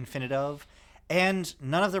need infinite of, and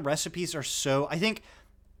none of the recipes are so. I think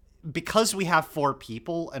because we have 4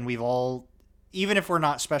 people and we've all, even if we're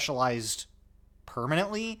not specialized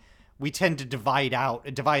permanently, we tend to divide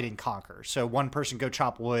and conquer. So one person go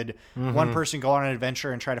chop wood, one person go on an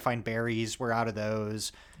adventure and try to find berries. We're out of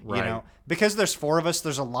those, because there's 4 of us,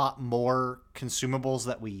 there's a lot more consumables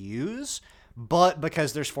that we use, but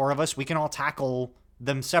because there's 4 of us, we can all tackle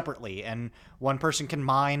them separately. And one person can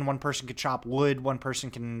mine, one person can chop wood, one person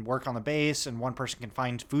can work on the base, and one person can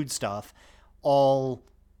find food stuff, all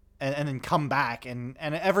and then come back, and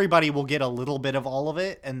everybody will get a little bit of all of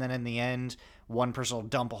it. And then in the end, one person will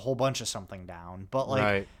dump a whole bunch of something down. But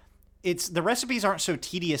like, it's the recipes aren't so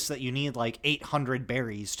tedious that you need like 800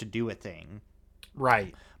 berries to do a thing.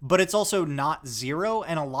 Right. But it's also not 0,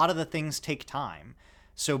 and a lot of the things take time.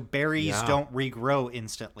 So berries don't regrow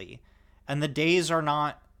instantly. And the days are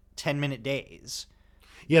not 10-minute days.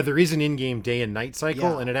 Yeah, there is an in-game day and night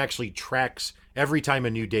cycle, and it actually tracks every time a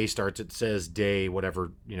new day starts. It says day,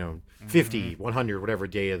 whatever, 50, 100, whatever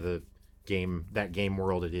day of the game, that game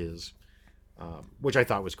world it is, which I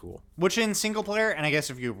thought was cool. Which in single player, and I guess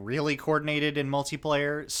if you really coordinated in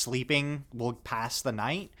multiplayer, sleeping will pass the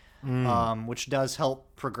night, which does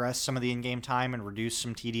help progress some of the in-game time and reduce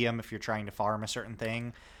some tedium if you're trying to farm a certain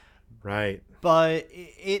thing. Right. But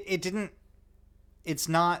it didn't. It's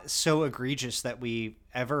not so egregious that we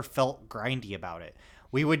ever felt grindy about it.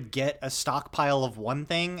 We would get a stockpile of one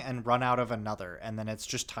thing and run out of another, and then it's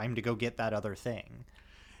just time to go get that other thing.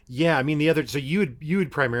 Yeah, I mean so you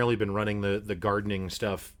had primarily been running the gardening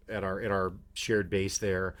stuff at our shared base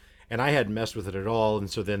there, and I hadn't messed with it at all. And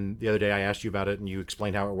so then the other day I asked you about it, and you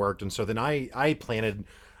explained how it worked, and so then I planted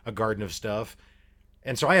a garden of stuff,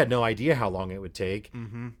 and so I had no idea how long it would take.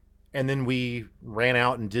 and then we ran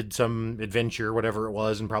out and did some adventure, whatever it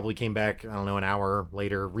was, and probably came back, I don't know, an hour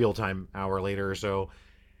later, real time hour later or so.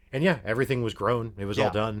 And yeah, everything was grown. It was all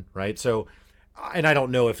Yeah. done, right? So, and I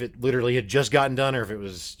don't know if it literally had just gotten done or if it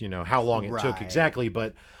was, how long it took Right. exactly.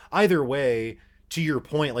 But either way, to your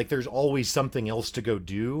point, like there's always something else to go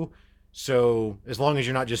do. So as long as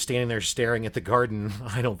you're not just standing there staring at the garden,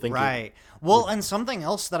 I don't think Right. Well, and something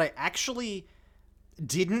else that I actually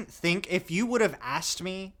didn't think, if you would have asked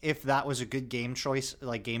me if that was a good game choice,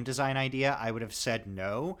 like game design idea, I would have said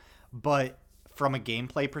no. But from a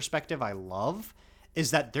gameplay perspective, I love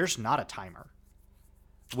is that there's not a timer.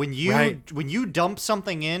 When you Right. when you dump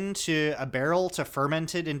something into a barrel to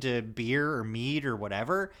ferment it into beer or mead or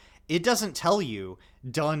whatever, it doesn't tell you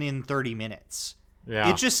done in 30 minutes. Yeah.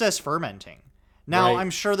 It just says fermenting. Now, Right.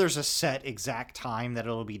 I'm sure there's a set exact time that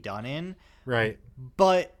it'll be done in, Right.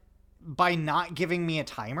 but by not giving me a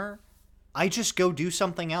timer, I just go do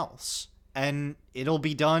something else and it'll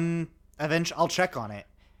be done eventually. I'll check on it.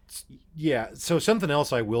 Yeah. So something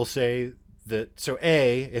else I will say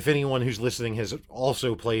if anyone who's listening has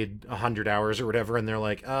also played 100 hours or whatever, and they're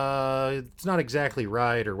like, it's not exactly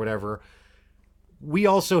right or whatever, we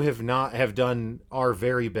also have done our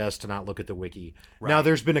very best to not look at the wiki. Now, Right.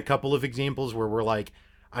 there's been a couple of examples where we're like,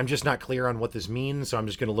 I'm just not clear on what this means, so I'm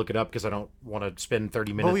just going to look it up because I don't want to spend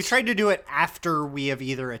 30 minutes. But we tried to do it after we have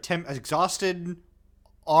either exhausted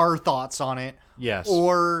our thoughts on it, Yes.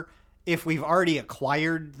 or if we've already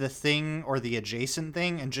acquired the thing or the adjacent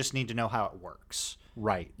thing and just need to know how it works.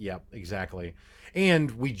 Right. Yep. Exactly.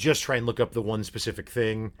 And we just try and look up the one specific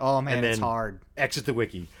thing. Oh man, and it's then hard. Exit the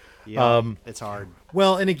wiki. Yeah, it's hard.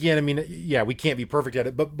 Well, and again, I mean, yeah, we can't be perfect at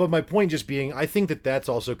it, but my point just being, I think that's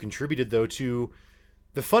also contributed though to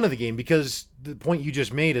the fun of the game, because the point you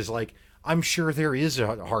just made is like, I'm sure there is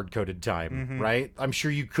a hard coded time, right? I'm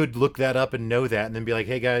sure you could look that up and know that, and then be like,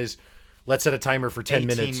 hey guys, let's set a timer for 10 18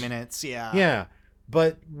 minutes. minutes, yeah. Yeah,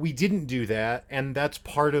 but we didn't do that, and that's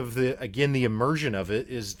part of the immersion of it,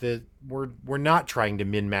 is that we're not trying to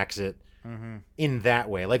min max it in that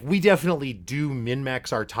way. Like, we definitely do min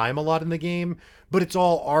max our time a lot in the game, but it's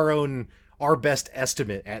all our best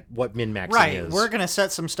estimate at what min maxing Right, is. we're going to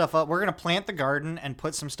set some stuff up. We're going to plant the garden and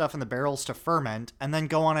put some stuff in the barrels to ferment and then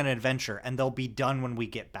go on an adventure, and they'll be done when we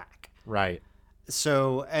get back. Right.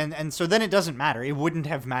 So, and so then it doesn't matter. It wouldn't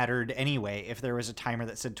have mattered anyway if there was a timer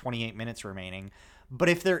that said 28 minutes remaining. But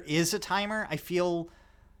if there is a timer, I feel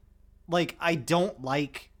like I don't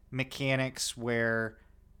like mechanics where,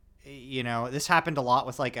 this happened a lot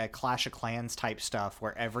with like a Clash of Clans type stuff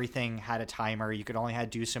where everything had a timer. You could only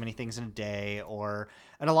do so many things in a day,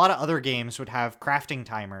 and a lot of other games would have crafting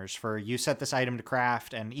timers for you set this item to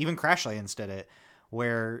craft, and even Crashlands did it,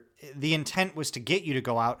 where the intent was to get you to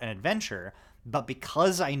go out and adventure. But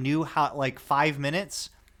because I knew how, like 5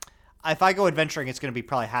 minutes, if I go adventuring, it's going to be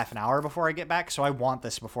probably half an hour before I get back. So I want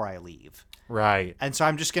this before I leave. Right. And so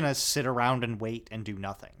I'm just going to sit around and wait and do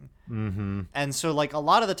nothing. Mm-hmm. And so like a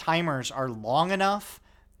lot of the timers are long enough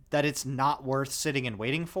that it's not worth sitting and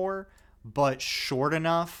waiting for, but short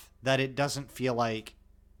enough that it doesn't feel like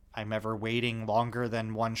I'm ever waiting longer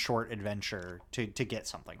than one short adventure to get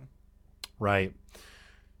something. Right.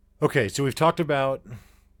 Okay, so we've talked about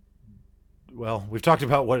what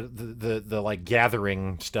the like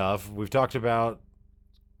gathering stuff. We've talked about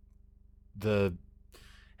the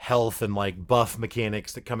health and like buff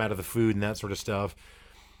mechanics that come out of the food and that sort of stuff.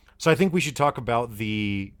 So I think we should talk about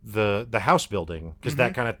the house building, because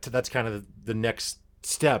that's kind of the next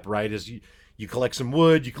step, right? Is you collect some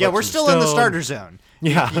wood, you collect Yeah, we're some still in the stone. starter zone.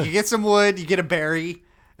 Yeah. You get some wood, you get a berry.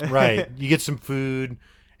 Right. You get some food,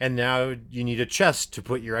 and now you need a chest to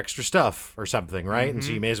put your extra stuff or something, right? And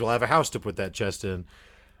so you may as well have a house to put that chest in.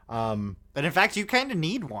 But in fact, you kind of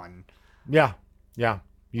need one. Yeah,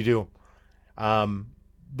 you do.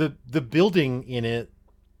 The building in it,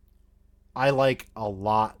 I like a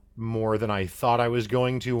lot more than I thought I was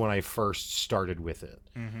going to when I first started with it.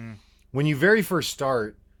 Mm-hmm. When you very first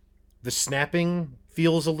start, the snapping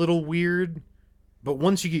feels a little weird, but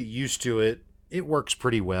once you get used to it, it works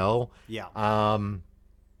pretty well. Yeah.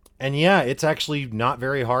 And yeah, it's actually not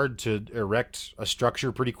very hard to erect a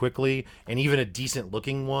structure pretty quickly, and even a decent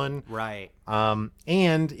looking one. Right.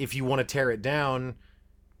 And if you want to tear it down,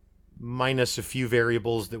 minus a few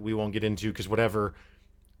variables that we won't get into, because whatever,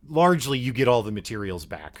 largely you get all the materials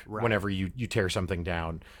back whenever you tear something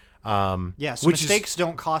down. Yeah, so mistakes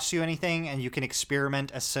don't cost you anything, and you can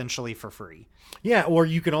experiment essentially for free. Yeah, or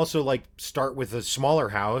you can also like start with a smaller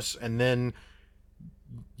house, and then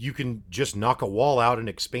you can just knock a wall out and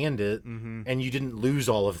expand it, and you didn't lose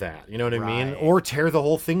all of that. You know what I mean? Right. Or tear the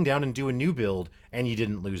whole thing down and do a new build, and you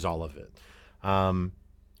didn't lose all of it.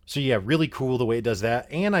 So yeah, really cool the way it does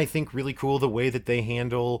that, and I think really cool the way that they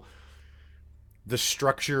handle the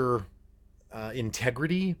structure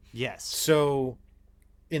integrity. Yes. So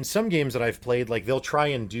in some games that I've played, like they'll try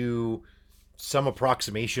and do some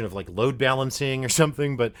approximation of like load balancing or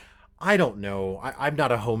something, but I don't know. I'm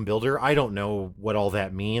not a home builder. I don't know what all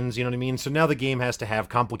that means. You know what I mean? So now the game has to have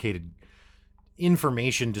complicated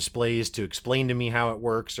information displays to explain to me how it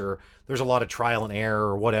works, or there's a lot of trial and error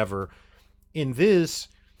or whatever. In this,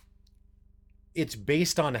 it's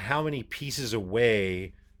based on how many pieces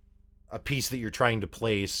away a piece that you're trying to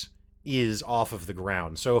place is off of the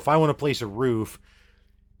ground. So if I want to place a roof,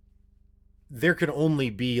 there can only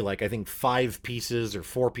be like I think 5 pieces or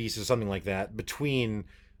 4 pieces, something like that, between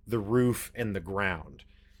the roof and the ground.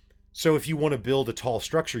 So if you want to build a tall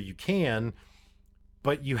structure, you can,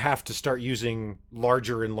 but you have to start using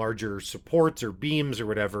larger and larger supports or beams or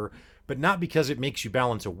whatever, but not because it makes you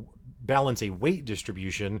balance a weight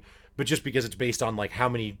distribution, but just because it's based on like how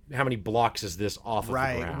many blocks is this off of the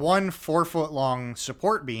Right. ground. One 4-foot long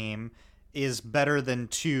support beam is better than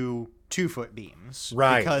 2 2-foot beams.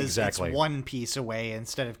 Right, Because exactly. it's 1 piece away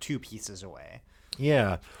instead of 2 pieces away.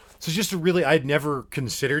 Yeah. So just I'd never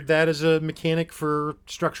considered that as a mechanic for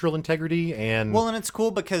structural integrity, and Well, and it's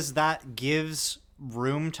cool because that gives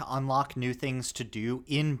room to unlock new things to do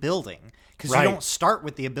in building. Because Right. you don't start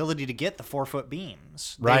with the ability to get the 4-foot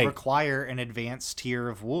beams. They Right. require an advanced tier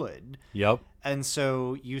of wood. yep. And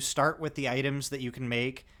so you start with the items that you can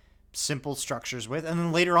make simple structures with, and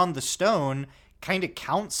then later on the stone kind of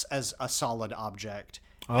counts as a solid object.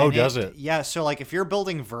 Oh, And does it? Yeah, so like if you're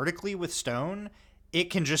building vertically with stone, it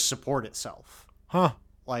can just support itself. Huh.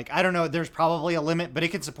 Like, I don't know, there's probably a limit, but it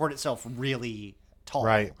can support itself really tall.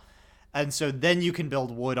 Right. And so then you can build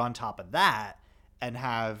wood on top of that and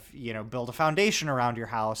have, build a foundation around your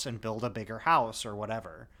house and build a bigger house or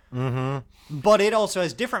whatever. Mm-hmm. But it also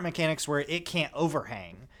has different mechanics where it can't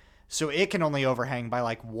overhang. So it can only overhang by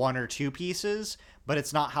like 1 or 2 pieces, but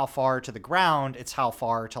it's not how far to the ground, it's how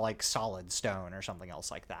far to like solid stone or something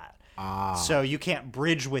else like that. Ah. So you can't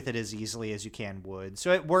bridge with it as easily as you can wood.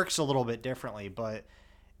 So it works a little bit differently, but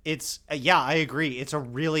it's, yeah, I agree. It's a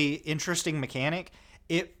really interesting mechanic.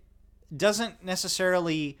 It doesn't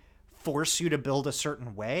necessarily force you to build a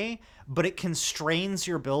certain way, but it constrains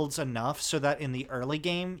your builds enough so that in the early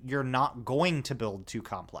game, you're not going to build too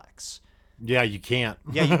complex. Yeah, you can't.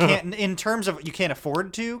 Yeah, you can't, in terms of, you can't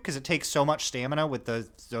afford to, because it takes so much stamina with the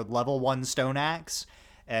level 1 stone axe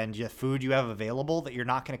and the food you have available that you're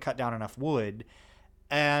not going to cut down enough wood.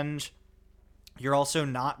 And you're also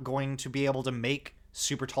not going to be able to make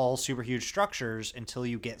super tall, super huge structures until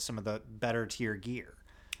you get some of the better tier gear.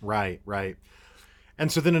 Right, right.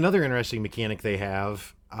 And so then another interesting mechanic they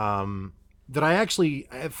have, that I actually,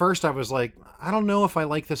 at first I was like, I don't know if I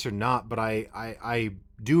like this or not, but I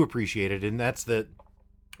do appreciate it. And that's that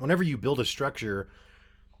whenever you build a structure,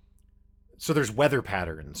 so there's weather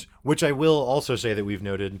patterns, which I will also say that we've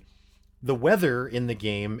noted. The weather in the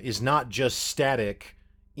game is not just static.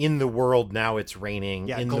 In the world now it's raining.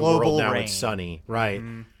 Yeah, in the global world now rain. it's sunny. Right.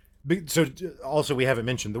 Mm-hmm. So also we haven't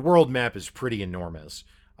mentioned the world map is pretty enormous.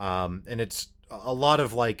 And it's a lot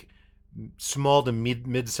of like small to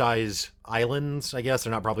mid-size islands. I guess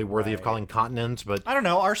they're not probably worthy of Right. calling continents, but I don't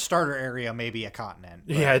know. Our starter area may be a continent.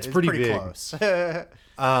 But Yeah, it's pretty big. close.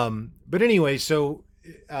 but anyway, so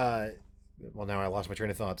well, now I lost my train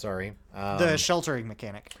of thought. Sorry. The sheltering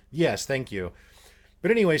mechanic. Yes, thank you.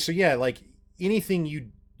 But anyway, so yeah, like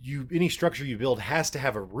anything any structure you build has to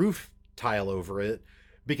have a roof tile over it,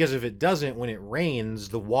 because if it doesn't, when it rains,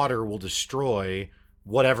 the water will destroy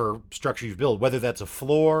whatever structure you build, whether that's a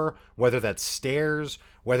floor, whether that's stairs,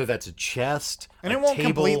 whether that's a chest, And a it won't table.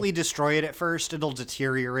 completely destroy it at first. It'll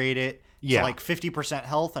deteriorate it Yeah. to like 50%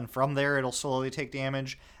 health, and from there it'll slowly take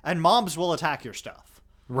damage. And mobs will attack your stuff.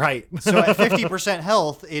 Right. So at 50%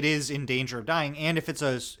 health, it is in danger of dying. And if it's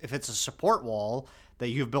a support wall that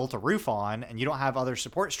you've built a roof on and you don't have other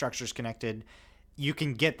support structures connected, you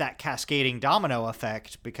can get that cascading domino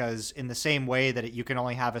effect, because in the same way that you can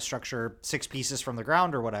only have a structure 6 pieces from the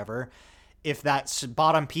ground or whatever, if that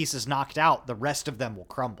bottom piece is knocked out, the rest of them will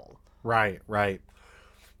crumble. Right, right.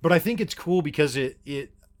 But I think it's cool because it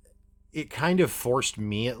kind of forced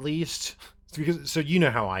me, at least, because so you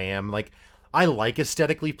know how I am. Like, I like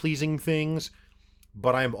aesthetically pleasing things,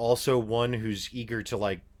 but I'm also one who's eager to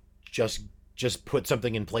like just put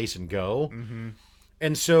something in place and go. Mm-hmm.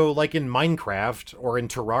 And so, like in Minecraft or in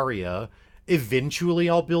Terraria, eventually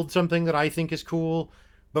I'll build something that I think is cool.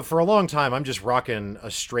 But for a long time, I'm just rocking a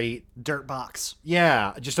straight, Dirt box.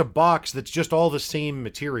 yeah, just a box that's just all the same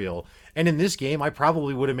material. And in this game, I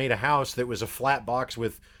probably would have made a house that was a flat box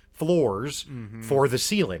with floors for the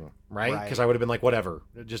ceiling, right? Right. Because I would have been like, whatever,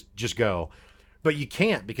 just go. But you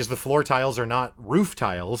can't, because the floor tiles are not roof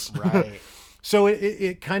tiles. Right. So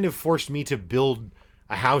it kind of forced me to build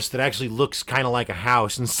a house that actually looks kind of like a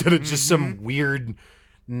house instead of just some weird,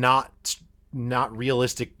 not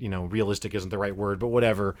realistic, realistic isn't the right word, but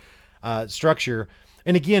whatever, structure.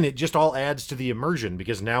 And again, it just all adds to the immersion,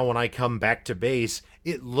 because now when I come back to base,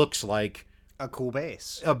 it looks like A cool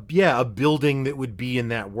base. a building that would be in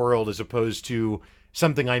that world, as opposed to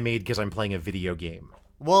something I made because I'm playing a video game.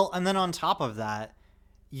 Well, and then on top of that,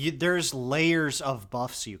 there's layers of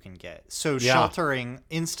buffs you can get. So Yeah. sheltering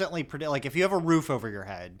instantly like if you have a roof over your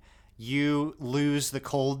head, you lose the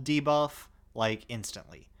cold debuff like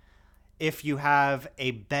instantly. If you have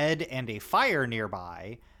a bed and a fire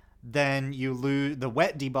nearby, then you lose the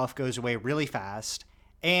wet debuff goes away really fast,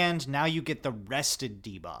 and now you get the rested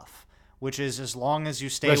debuff, which is as long as you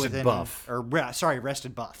stay Rested within buff.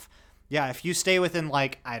 rested buff. Yeah, if you stay within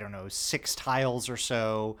like, I don't know, 6 tiles or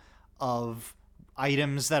so of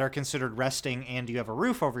items that are considered resting, and you have a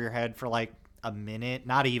roof over your head for like a minute,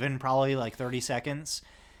 not even, probably like 30 seconds,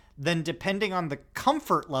 then depending on the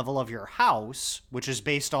comfort level of your house, which is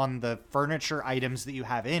based on the furniture items that you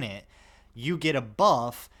have in it, you get a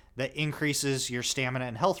buff that increases your stamina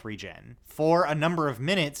and health regen for a number of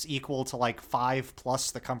minutes equal to like 5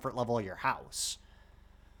 plus the comfort level of your house.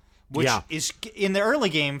 Which is, in the early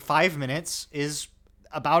game, 5 minutes is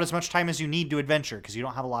about as much time as you need to adventure because you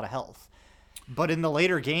don't have a lot of health. But in the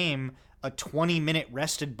later game, a 20-minute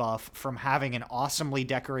rested buff from having an awesomely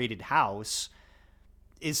decorated house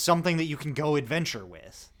is something that you can go adventure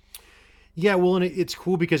with. Yeah, well, and it's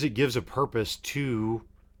cool because it gives a purpose to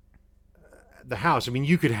the house. I mean,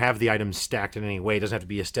 you could have the items stacked in any way. It doesn't have to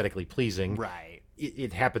be aesthetically pleasing. Right.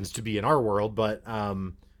 It happens to be in our world, but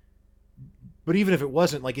even if it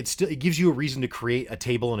wasn't, like, it gives you a reason to create a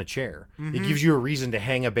table and a chair. It gives you a reason to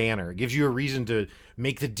hang a banner. It gives you a reason to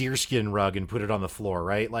make the deerskin rug and put it on the floor,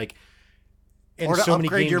 right? Like, and Or to so many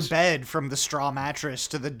upgrade your games- bed from the straw mattress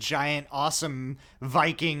to the giant, awesome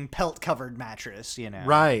Viking pelt-covered mattress,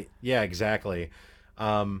 Right. Yeah, exactly.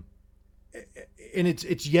 And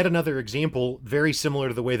it's yet another example, very similar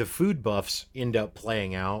to the way the food buffs end up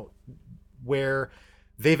playing out, where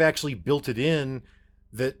they've actually built it in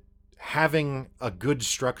that having a good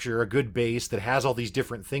structure, a good base that has all these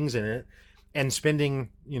different things in it, and spending,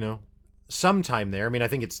 some time there. I mean, I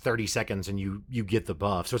think it's 30 seconds and you get the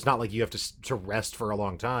buff. So it's not like you have to rest for a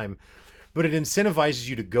long time, but it incentivizes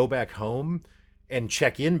you to go back home and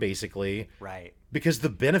check in, basically. Right. Because the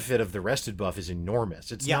benefit of the rested buff is enormous.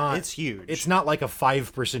 It's huge. It's not like a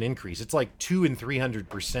 5% increase. It's like 200 and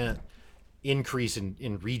 300% increase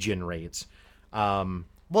in regen rates.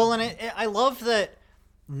 Well, and I love that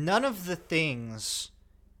none of the things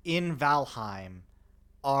in Valheim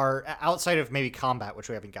are, outside of maybe combat, which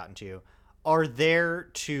we haven't gotten to, are there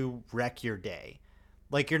to wreck your day.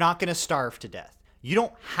 Like, you're not going to starve to death. You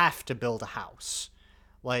don't have to build a house.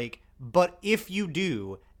 Like, but if you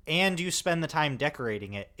do, and you spend the time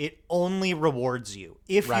decorating it, it only rewards you.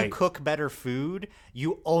 If Right. you cook better food,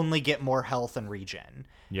 you only get more health and regen.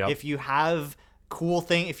 Yep. If you have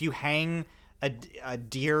if you hang a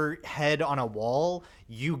deer head on a wall,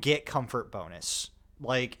 you get comfort bonus.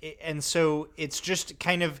 And so it's just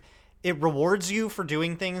kind of, it rewards you for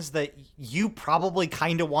doing things that you probably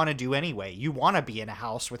kind of want to do anyway. You want to be in a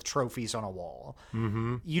house with trophies on a wall.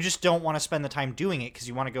 Mm-hmm. You just don't want to spend the time doing it because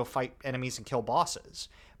you want to go fight enemies and kill bosses.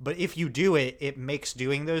 But if you do it, it makes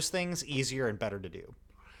doing those things easier and better to do.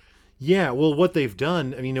 Yeah, well, what they've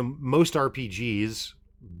done, I mean, most RPGs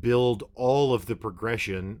build all of the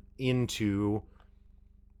progression into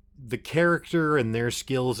the character and their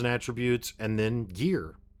skills and attributes, and then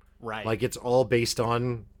gear. Right. Like, it's all based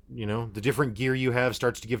on, the different gear you have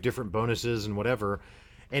starts to give different bonuses and whatever.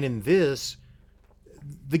 And in this,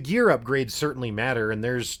 the gear upgrades certainly matter. And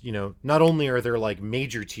there's, not only are there like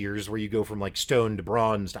major tiers where you go from like stone to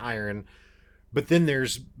bronze to iron, but then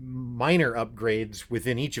there's minor upgrades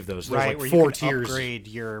within each of those. There's right, like where 4 you can tiers. upgrade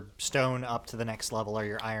your stone up to the next level or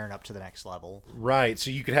your iron up to the next level. Right.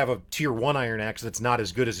 So you could have a tier 1 iron axe that's not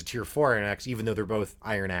as good as a tier 4 iron axe, even though they're both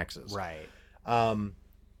iron axes. Right.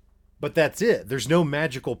 But that's it. There's no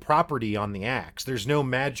magical property on the axe. There's no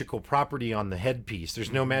magical property on the headpiece.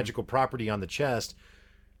 There's no magical property on the chest.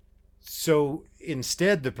 So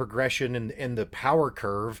instead, the progression and the power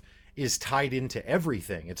curve is tied into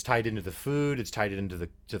everything. It's tied into the food. It's tied into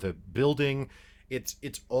the building. It's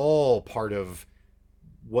all part of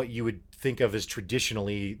what you would think of as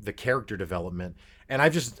traditionally the character development. And I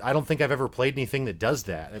don't think I've ever played anything that does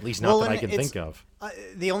that, at least not that I can think of.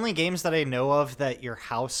 The only games that I know of that your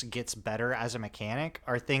house gets better as a mechanic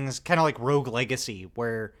are things kind of like Rogue Legacy,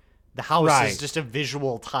 where the house is just a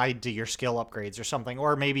visual tied to your skill upgrades or something.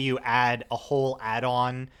 Or maybe you add a whole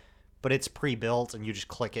add-on, but it's pre-built and you just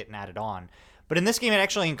click it and add it on. But in this game, it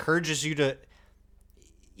actually encourages you to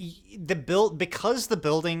because the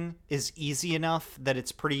building is easy enough that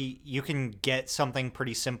it's pretty, you can get something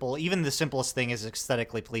pretty simple. Even the simplest thing is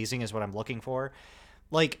aesthetically pleasing is what I'm looking for.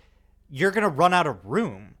 Like, you're going to run out of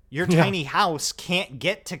room. Your tiny house can't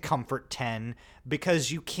get to comfort 10 because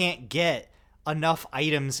you can't get enough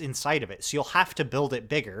items inside of it. So you'll have to build it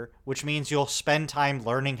bigger, which means you'll spend time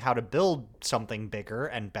learning how to build something bigger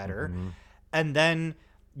and better. And then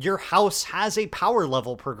your house has a power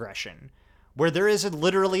level progression where there is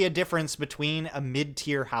literally a difference between a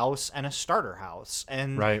mid-tier house and a starter house.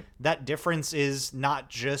 And that difference is not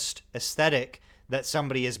just aesthetic, that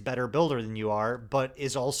somebody is better builder than you are, but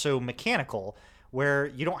is also mechanical, where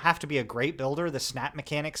you don't have to be a great builder. The snap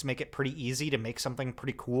mechanics make it pretty easy to make something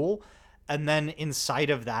pretty cool. And then inside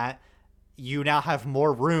of that, you now have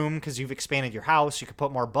more room because you've expanded your house. You can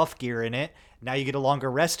put more buff gear in it. Now you get a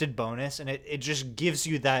longer rested bonus, and it just gives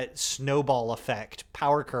you that snowball effect,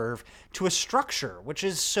 power curve, to a structure, which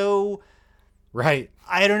is so... I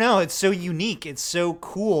don't know. It's so unique. It's so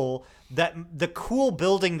cool that the cool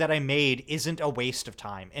building that I made isn't a waste of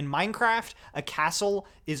time. In Minecraft, a castle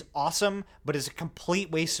is awesome, but is a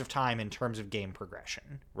complete waste of time in terms of game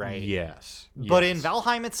progression, right? Yes. But in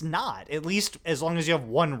Valheim, it's not. At least as long as you have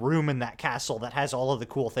one room in that castle that has all of the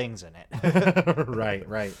cool things in it.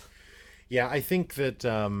 Right. Yeah, I think that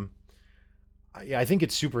I think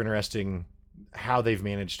it's super interesting how they've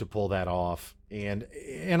managed to pull that off. And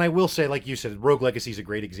I will say, like you said, Rogue Legacy is a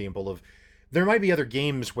great example of, there might be other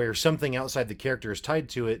games where something outside the character is tied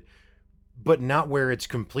to it, but not where it's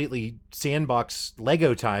completely sandbox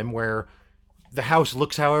Lego time, where the house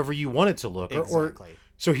looks however you want it to look. Exactly.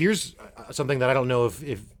 So here's something that I don't know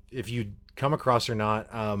if you'd come across or not,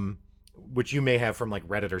 which you may have from like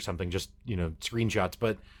Reddit or something, just, screenshots.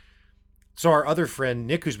 But so our other friend,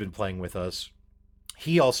 Nick, who's been playing with us,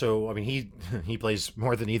 he also, I mean, he plays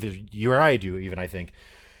more than either you or I do, even, I think.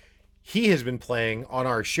 He has been playing on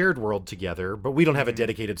our shared world together, but we don't have a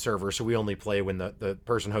dedicated server, so we only play when the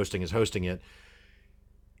person hosting is hosting it.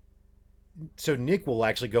 So Nick will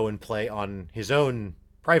actually go and play on his own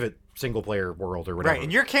private single-player world or whatever. Right,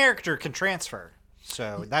 and your character can transfer.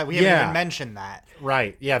 So that we haven't even mentioned that.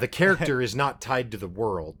 Right, yeah, the character is not tied to the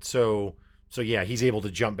world. So yeah, he's able to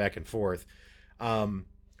jump back and forth. But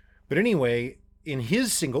anyway... in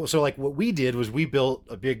his single, so like what we did was we built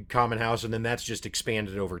a big common house, and then that's just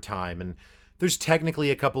expanded over time. And there's technically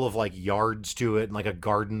a couple of like yards to it and like a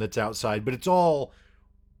garden that's outside, but it's all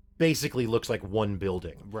basically looks like one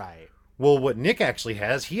building. Right. Well, what Nick actually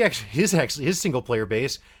has, his single player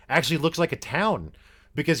base actually looks like a town,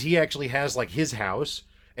 because he actually has like his house,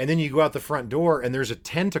 and then you go out the front door and there's a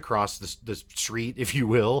tent across the street, if you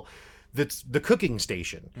will, that's the cooking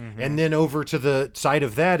station. And then over to the side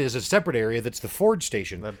of that is a separate area that's the forge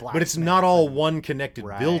station. But it's not all one connected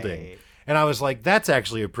building. And I was like, that's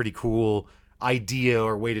actually a pretty cool idea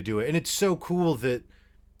or way to do it. And it's so cool that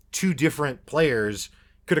two different players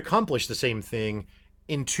could accomplish the same thing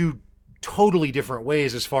in two totally different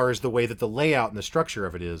ways as far as the way that the layout and the structure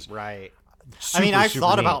of it is. Right. Super, I mean, I've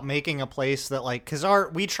thought neat. about making a place that, like, because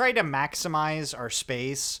we try to maximize our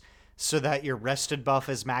space so that your rested buff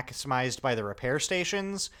is maximized by the repair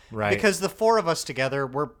stations. Right. Because the four of us together,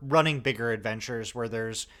 we're running bigger adventures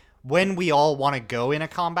where when we all want to go in a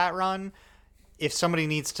combat run, if somebody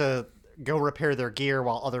needs to go repair their gear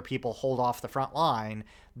while other people hold off the front line,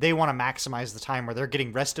 they want to maximize the time where they're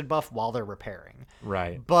getting rested buff while they're repairing.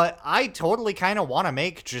 Right. But I totally kind of want to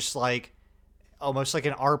make just like almost like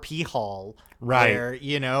an RP hall. Right. Where,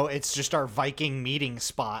 it's just our Viking meeting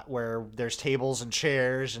spot where there's tables and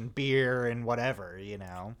chairs and beer and whatever, I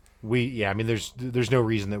mean, there's no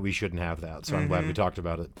reason that we shouldn't have that. So I'm glad we talked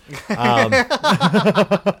about it. I'll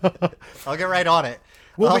get right on it.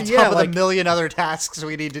 Well, on top of the million other tasks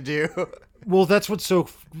we need to do. Well, that's what's so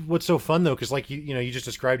fun though, because like you just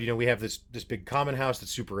described, we have this big common house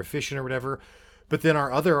that's super efficient or whatever. But then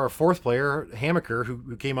our fourth player, Hamaker,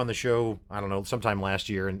 who came on the show, I don't know, sometime last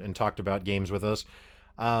year and talked about games with us,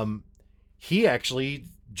 he actually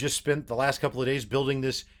just spent the last couple of days building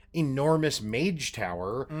this enormous mage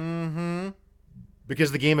tower,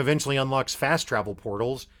 because the game eventually unlocks fast travel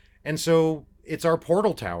portals, and so it's our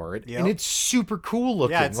portal tower, and it's super cool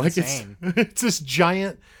looking. Yeah, it's insane. It's this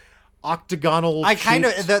giant octagonal. I kind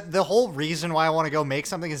of shaped- the whole reason why I want to go make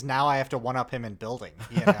something is now I have to one up him in building.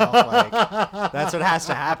 You know, like that's what has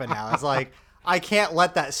to happen now. It's like I can't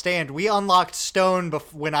let that stand. We unlocked stone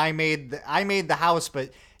when I made the house,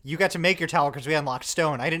 but you got to make your tower because we unlocked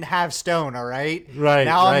stone. I didn't have stone. All right. Right.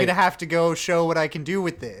 Now I'm right. gonna have to go show what I can do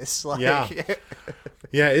with this. Like, Yeah.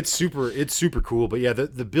 Yeah, it's super cool. But yeah,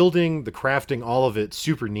 the building, the crafting, all of it,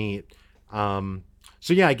 super neat.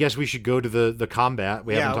 So yeah, I guess we should go to the combat.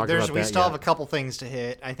 We haven't talked about that we still yet. have a couple things to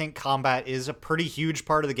hit. I think combat is a pretty huge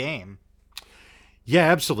part of the game.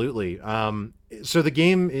 Yeah, absolutely. So the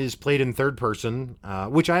game is played in third person,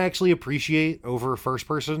 which I actually appreciate over first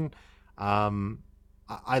person.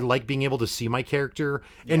 I like being able to see my character,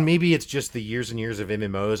 and maybe it's just the years and years of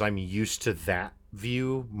MMOs. I'm used to that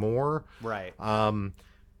view more. Right.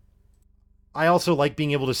 I also like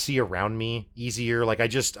being able to see around me easier. Like I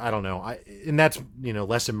don't know. And that's,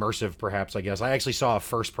 less immersive perhaps, I guess. I actually saw a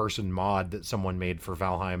first person mod that someone made for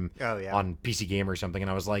Valheim on PC Gamer or something.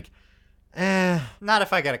 And I was like, Not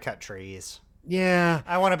if I got to cut trees. yeah.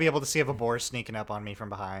 I want to be able to see if a boar's sneaking up on me from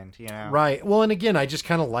behind, you know? Right. Well, and again, I just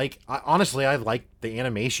kind of honestly, I like the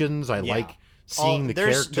animations. I like seeing the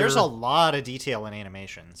character. There's a lot of detail in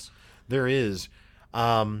animations. There is.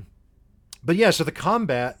 But yeah, so the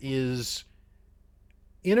combat is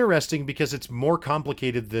interesting because it's more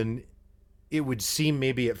complicated than it would seem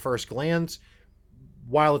maybe at first glance,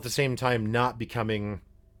 while at the same time not becoming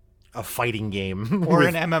a fighting game. Or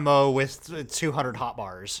an MMO with 200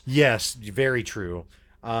 hotbars. Yes, very true.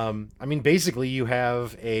 I mean, basically you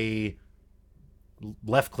have a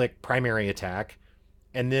left click primary attack,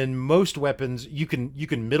 and then most weapons you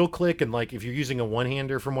can middle click, and like if you're using a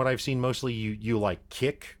one-hander, from what I've seen, mostly you like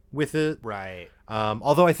kick with it. Right.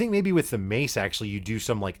 Although I think maybe with the mace, actually, you do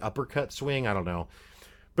some like uppercut swing. I don't know.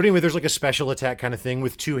 But anyway, there's like a special attack kind of thing.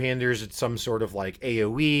 With two-handers, it's some sort of like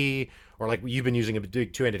AoE, or like you've been using a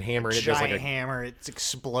big two-handed hammer, and it does like a hammer. It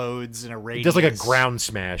explodes in a radius. It does like a ground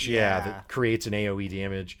smash, Yeah. that creates an AoE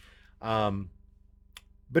damage.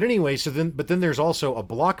 But anyway, but then there's also a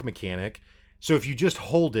block mechanic. So if you just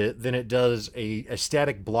hold it, then it does a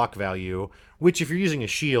static block value, which if you're using a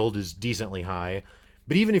shield is decently high.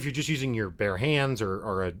 But even if you're just using your bare hands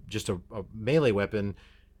or just a melee weapon,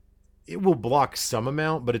 it will block some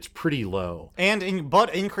amount, but it's pretty low.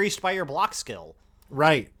 But increased by your block skill.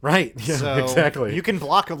 Right. Yeah, So exactly. You can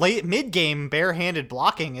block mid-game. Bare-handed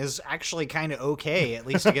blocking is actually kind of okay, at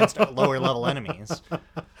least against lower level enemies.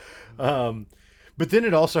 But then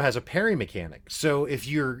it also has a parry mechanic. So if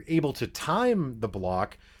you're able to time the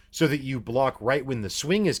block so that you block right when the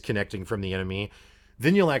swing is connecting from the enemy,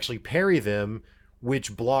 then you'll actually parry them,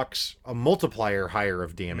 which blocks a multiplier higher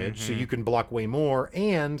of damage. So you can block way more,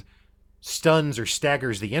 and stuns or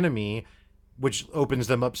staggers the enemy, which opens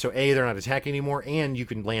them up so A, they're not attacking anymore, and you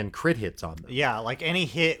can land crit hits on them. Yeah, like any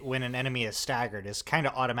hit when an enemy is staggered is kind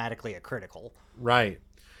of automatically a critical. Right.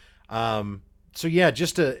 So yeah,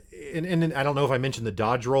 and I don't know if I mentioned the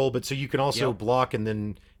dodge roll, but so you can also block and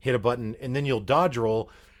then hit a button and then you'll dodge roll.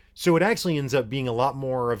 So it actually ends up being a lot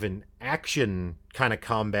more of an action kind of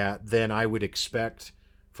combat than I would expect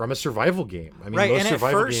from a survival game. I mean, right, most and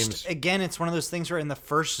survival at first, games, again, it's one of those things where in the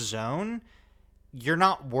first zone, you're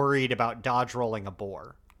not worried about dodge rolling a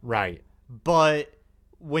boar. right? But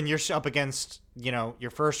when you're up against,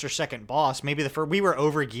 your first or second boss, maybe we were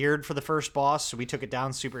over geared for the first boss, so we took it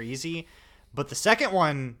down super easy. But the second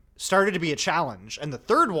one started to be a challenge, and the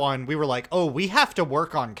third one, we were like, oh, we have to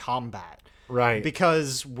work on combat. Right.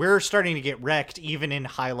 Because we're starting to get wrecked even in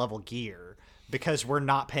high-level gear, because we're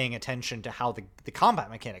not paying attention to how the combat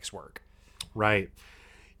mechanics work. Right.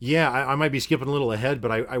 Yeah, I might be skipping a little ahead,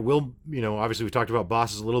 but I will, obviously we talked about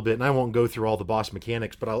bosses a little bit, and I won't go through all the boss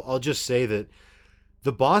mechanics, but I'll just say that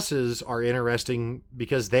the bosses are interesting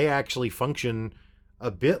because they actually function a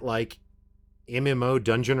bit like MMO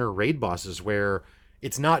dungeon or raid bosses, where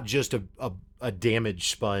it's not just a damage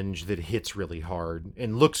sponge that hits really hard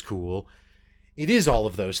and looks cool. It is all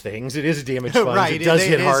of those things. It is a damage sponge. Right, it does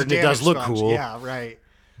hit is hard a and it does damage look sponge. cool. Yeah, right.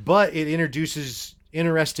 But it introduces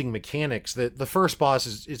interesting mechanics. That the first boss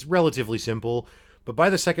is relatively simple, but by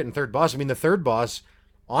the second and third boss, I mean the third boss,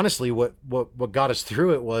 honestly, what got us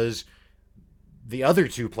through it was the other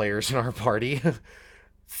two players in our party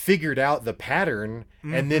figured out the pattern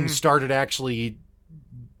and then started actually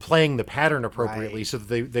playing the pattern appropriately, so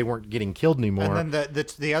that they weren't getting killed anymore. And then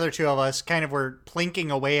the other two of us kind of were plinking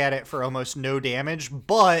away at it for almost no damage,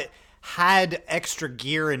 but had extra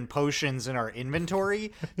gear and potions in our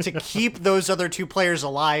inventory to keep those other two players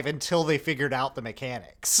alive until they figured out the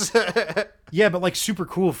mechanics. Yeah, but like super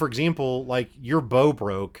cool. For example, like your bow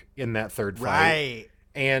broke in that third fight. Right.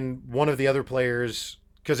 And one of the other players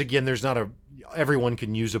because again, there's not everyone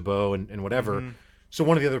can use a bow and whatever. Mm-hmm. So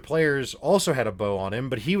one of the other players also had a bow on him,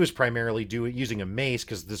 but he was primarily using a mace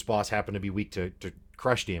because this boss happened to be weak to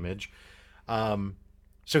crush damage.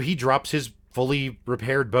 So he drops his fully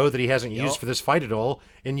repaired bow that he hasn't used for this fight at all,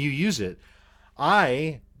 and you use it.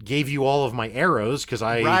 I gave you all of my arrows because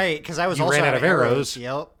I was you also ran out of arrows.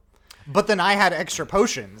 Yep. But then I had extra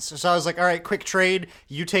potions, so I was like, all right, quick trade.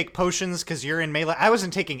 You take potions because you're in melee. I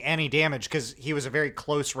wasn't taking any damage because he was a very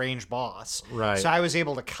close range boss. Right. So I was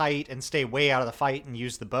able to kite and stay way out of the fight and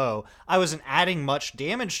use the bow. I wasn't adding much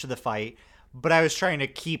damage to the fight, but I was trying to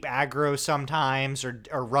keep aggro sometimes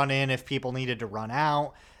or run in if people needed to run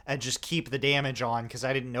out and just keep the damage on because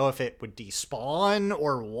I didn't know if it would despawn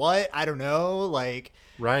or what. I don't know. Like,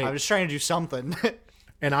 Right. I was trying to do something.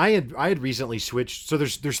 And I had recently switched. So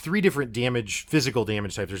there's 3 different physical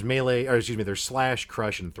damage types. There's melee, or excuse me, there's slash,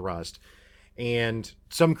 crush, and thrust. And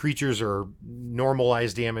some creatures are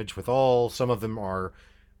normalized damage with all. Some of them are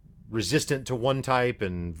resistant to one type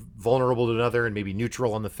and vulnerable to another, and maybe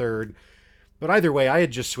neutral on the third. But either way, I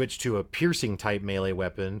had just switched to a piercing type melee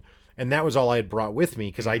weapon, and that was all I had brought with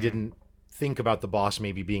me because I didn't think about the boss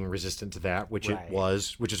maybe being resistant to that, which it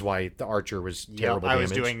was, which is why the archer was terrible damage. I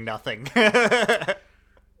was doing nothing.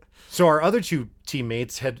 So our other 2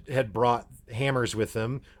 teammates had brought hammers with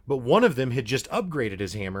them, but one of them had just upgraded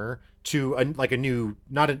his hammer to a new,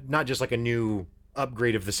 not just like a new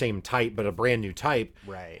upgrade of the same type, but a brand new type.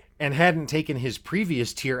 Right. And hadn't taken his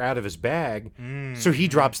previous tier out of his bag. So he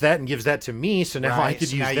drops that and gives that to me. So now I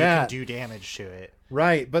could use that. Now you can do damage to it.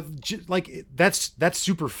 Right. But like that's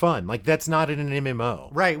super fun. Like that's not in an MMO.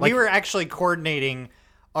 Right. Like, we were actually coordinating.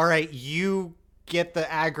 All right, you get the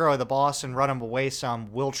aggro of the boss and run him away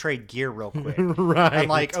some. We'll trade gear real quick. Right. I'm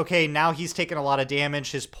like, okay, now he's taking a lot of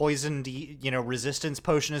damage. His poison, resistance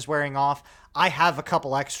potion is wearing off. I have a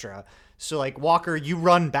couple extra. So like, Walker, you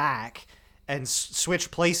run back and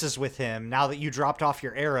switch places with him. Now that you dropped off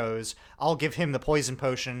your arrows, I'll give him the poison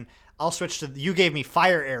potion. I'll switch to, you gave me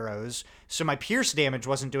fire arrows, so my pierce damage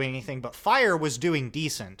wasn't doing anything, but fire was doing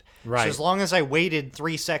decent. Right. So as long as I waited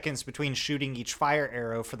 3 seconds between shooting each fire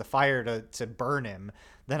arrow for the fire to burn him,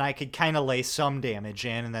 then I could kind of lay some damage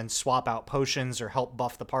in and then swap out potions or help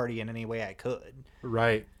buff the party in any way I could.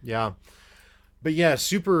 Right. Yeah. But yeah,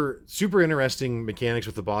 super interesting mechanics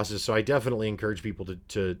with the bosses. So I definitely encourage people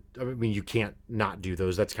to I mean, you can't not do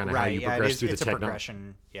those. That's kind of how you progress through the technology.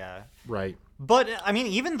 Progression. Yeah. Right. But I mean,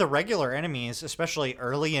 even the regular enemies, especially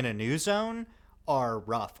early in a new zone, are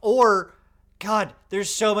rough. Or, God,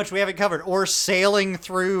 there's so much we haven't covered. Or sailing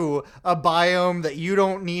through a biome that you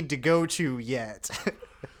don't need to go to yet.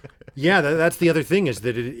 Yeah, that's the other thing is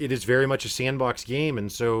that it is very much a sandbox game, and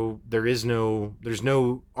so there's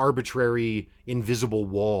no arbitrary invisible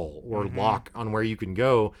wall or lock on where you can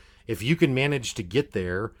go. If you can manage to get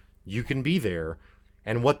there, you can be there.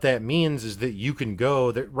 And what that means is that you can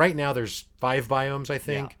go. Right now, there's 5 biomes, I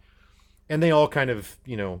think, and they all kind of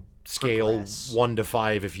scale Progress. 1 to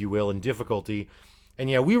 5, if you will, in difficulty. And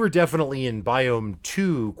yeah, we were definitely in biome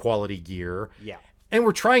 2 quality gear. Yeah. And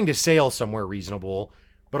we're trying to sail somewhere reasonable.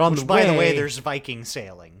 But on the way, By the way, there's Viking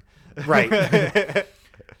sailing. right.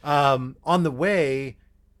 On the way,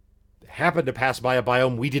 happened to pass by a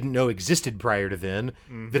biome we didn't know existed prior to then.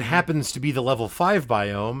 That happens to be the level 5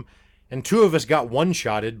 biome, and 2 of us got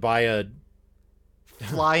one-shotted by a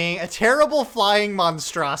terrible flying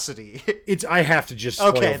monstrosity. I have to just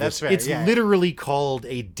spoil Okay, this. that's fair, It's yeah. literally called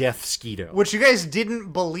a death skeeto. Which you guys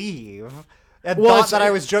didn't believe. And Well, thought that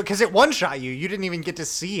I was joking, because it one-shot you. You didn't even get to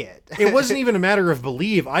see it. It wasn't even a matter of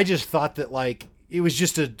believe. I just thought that like it was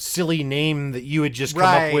just a silly name that you had just come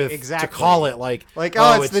Right, up with exactly. to call it like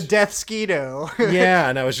it's the Death Skeeto. Yeah,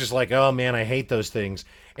 and I was just like, oh man, I hate those things.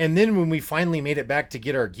 And then when we finally made it back to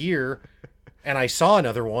get our gear, and I saw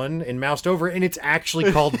another one and moused over it, and it's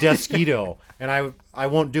actually called Death Skeeto. And I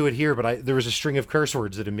won't do it here, but there was a string of curse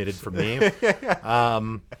words that emitted from me.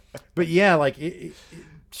 But yeah, like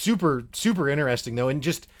super interesting though, and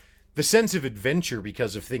just the sense of adventure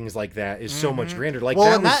because of things like that is so much grander. Like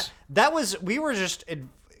we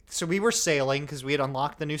were sailing because we had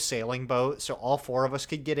unlocked the new sailing boat, so all 4 of us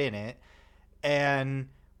could get in it, and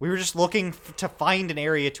we were just looking to find an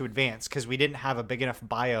area to advance because we didn't have a big enough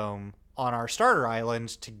biome on our starter island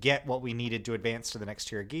to get what we needed to advance to the next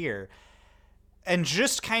tier of gear, and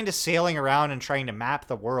just kind of sailing around and trying to map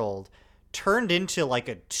the world turned into like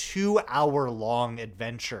a 2-hour long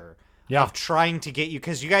adventure of trying to get you,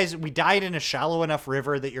 because we died in a shallow enough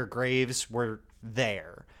river that your graves were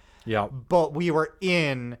there. Yeah. But we were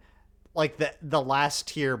in like the last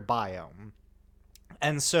tier biome.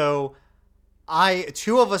 And so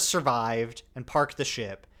 2 of us survived and parked the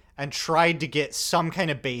ship, and tried to get some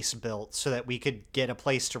kind of base built so that we could get a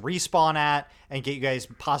place to respawn at and get you guys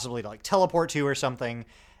possibly to like teleport to or something.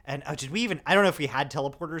 And did we even, I don't know if we had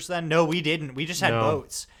teleporters then. No, we didn't. We just had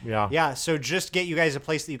boats. Yeah. Yeah. So just get you guys a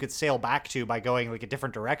place that you could sail back to by going like a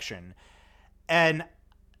different direction. And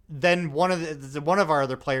then one of our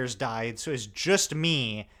other players died. So it's just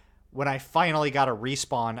me when I finally got a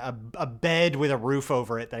respawn, a bed with a roof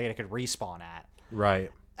over it that I could respawn at.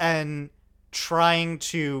 Right. And trying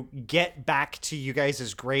to get back to you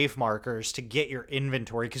guys' grave markers to get your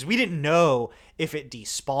inventory, because we didn't know if it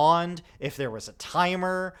despawned, if there was a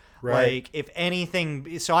timer, like if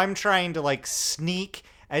anything. So I'm trying to like sneak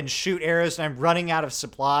and shoot arrows, and I'm running out of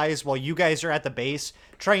supplies while you guys are at the base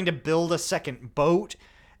trying to build a second boat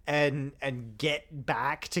and get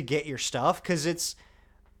back to get your stuff, because it's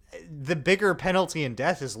the bigger penalty in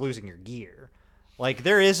death is losing your gear. Like,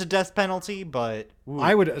 there is a death penalty, but ooh.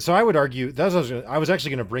 I would argue that I was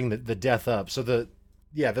actually going to bring the death up. So the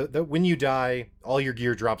when you die, all your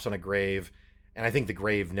gear drops on a grave, and I think the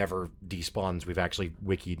grave never despawns. We've actually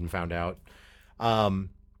wikied and found out.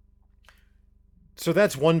 So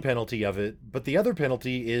that's one penalty of it, but the other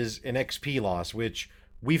penalty is an XP loss, which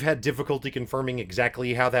we've had difficulty confirming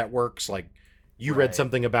exactly how that works. Like, you read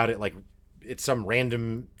something about it, like it's some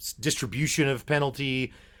random distribution of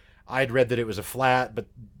penalty. I'd read that it was a flat, but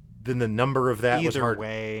then the number of that was hard.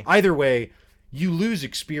 Either way, you lose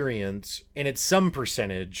experience, and it's some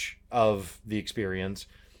percentage of the experience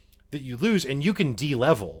that you lose, and you can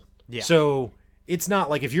de-level. Yeah. So it's not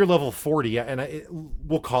like if you're level 40, and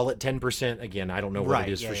we'll call it 10%. Again, I don't know what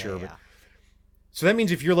it is for sure. But so that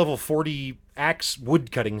means if you're level 40 axe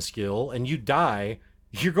woodcutting skill and you die,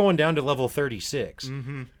 you're going down to level 36.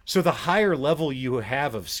 Mm-hmm. So the higher level you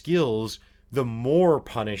have of skills, the more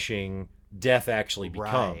punishing death actually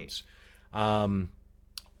becomes. Now,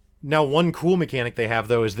 one cool mechanic they have,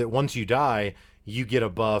 though, is that once you die, you get a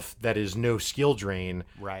buff that is no skill drain.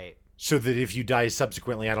 Right. So that if you die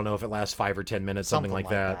subsequently, I don't know if it lasts 5 or 10 minutes, something like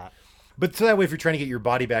that. But so that way, if you're trying to get your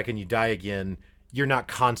body back and you die again, you're not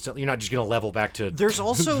just going to level back to there's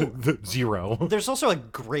also 0. There's also a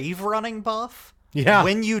grave running buff. Yeah.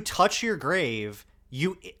 When you touch your grave,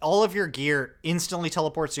 all of your gear instantly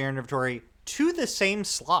teleports to your inventory to the same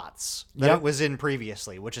slots that it was in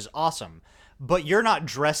previously, which is awesome. But you're not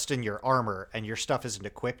dressed in your armor and your stuff isn't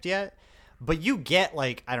equipped yet. But you get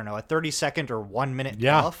like, I don't know, a 30-second or 1 minute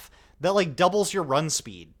buff that like doubles your run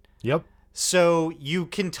speed. Yep. So you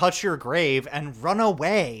can touch your grave and run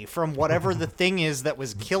away from whatever the thing is that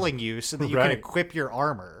was killing you so that you can equip your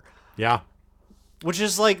armor. Yeah. Which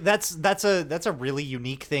is like, that's a really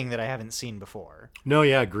unique thing that I haven't seen before. No,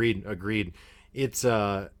 yeah, agreed. It's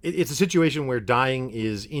a situation where dying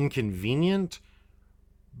is inconvenient,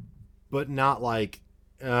 but not like,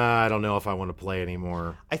 I don't know if I want to play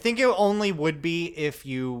anymore. I think it only would be if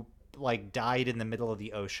you like died in the middle of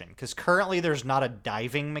the ocean, because currently there's not a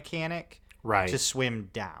diving mechanic to swim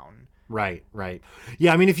down. Right.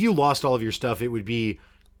 Yeah, I mean, if you lost all of your stuff, it would be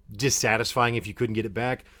dissatisfying if you couldn't get it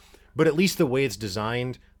back. But at least the way it's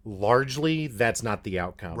designed, largely, that's not the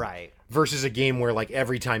outcome. Right. Versus a game where, like,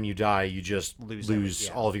 every time you die, you just lose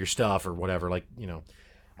all of your stuff or whatever. Like, you know.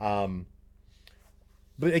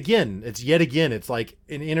 But again, it's like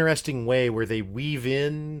an interesting way where they weave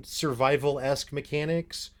in survival-esque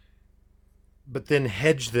mechanics, but then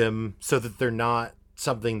hedge them so that they're not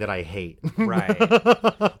something that I hate. Right.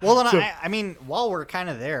 Well, and so, I mean, while we're kind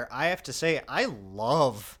of there, I have to say, I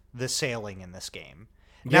love the sailing in this game.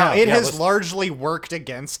 Now, it has largely worked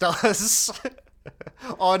against us.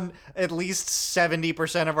 On at least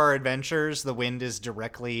 70% of our adventures, the wind is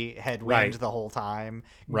directly headwind the whole time.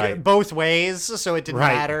 Both ways, so it didn't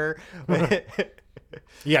matter.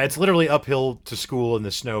 Yeah, it's literally uphill to school in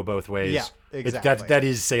the snow both ways. Yeah, exactly. That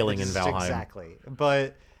is sailing in Valheim. Exactly.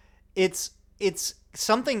 But it's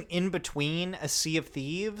something in between a Sea of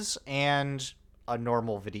Thieves and a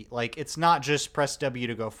normal video. Like, it's not just press W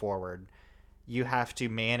to go forward. You have to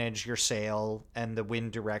manage your sail and the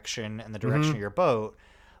wind direction and the direction of your boat.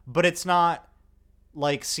 But it's not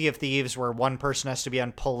like Sea of Thieves where one person has to be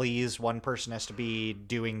on pulleys, one person has to be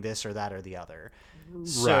doing this or that or the other.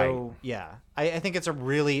 So, yeah, I think it's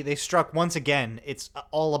they struck, once again, it's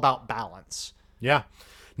all about balance. Yeah.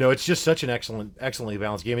 No, it's just such an excellently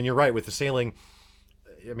balanced game. And you're right, with the sailing,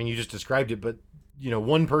 I mean, you just described it, but, you know,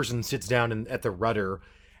 one person sits down at the rudder,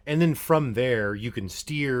 and then from there, you can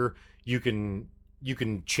steer, you can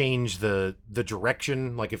change the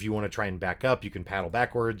direction. Like if you want to try and back up, you can paddle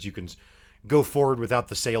backwards. You can go forward without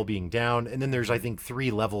the sail being down. And then there's, I think, 3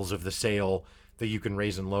 levels of the sail that you can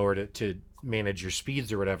raise and lower to manage your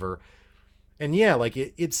speeds or whatever. And yeah, like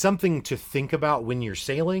it's something to think about when you're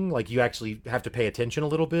sailing. Like you actually have to pay attention a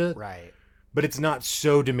little bit, Right. but it's not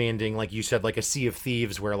so demanding, like you said, like a Sea of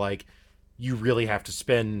Thieves, where like you really have to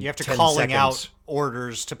spend You have to 10 calling seconds. out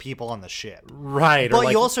orders to people on the ship. Right? But or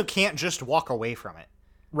like, you also can't just walk away from it.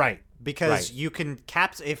 right? Because Right. you can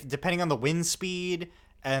if depending on the wind speed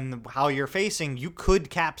and how you're facing, you could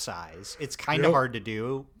capsize. It's kind of Yep. hard to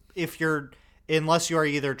do unless you are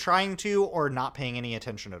either trying to or not paying any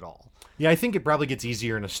attention at all. Yeah, I think it probably gets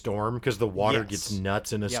easier in a storm because the water Yes. gets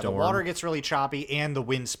nuts in a Yeah, storm. the water gets really choppy and the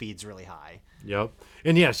wind speed's really high. Yep.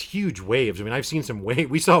 And yes, huge waves. I mean, I've seen some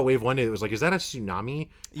wave. We saw a wave one day that was like, is that a tsunami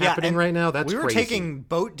happening and right now? That's we were crazy. taking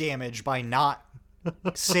boat damage by not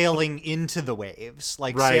sailing into the waves.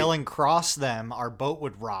 Like Right. sailing across them, our boat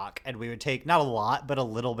would rock and we would take not a lot, but a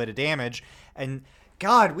little bit of damage. And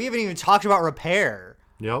God, we haven't even talked about repair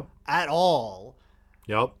Yep. at all.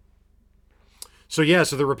 Yep. So yeah,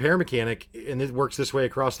 so the repair mechanic, and it works this way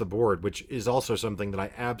across the board, which is also something that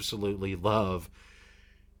I absolutely love.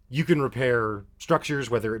 You can repair structures,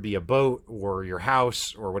 whether it be a boat or your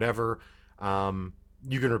house or whatever.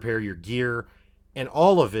 You can repair your gear, and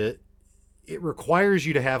all of it. It requires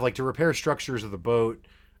you to have, like, to repair structures of the boat.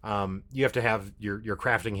 You have to have your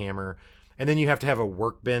crafting hammer, and then you have to have a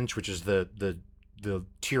workbench, which is the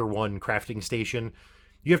tier 1 crafting station.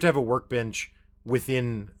 You have to have a workbench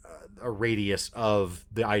within a radius of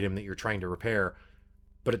the item that you're trying to repair,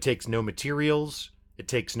 but it takes no materials, it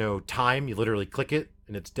takes no time. You literally click it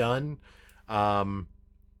and it's done. And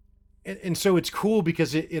so it's cool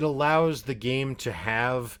because it allows the game to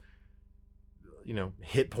have, you know,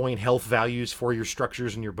 hit point health values for your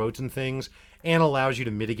structures and your boats and things, and allows you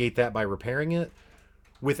to mitigate that by repairing it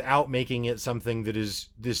without making it something that is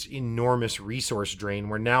this enormous resource drain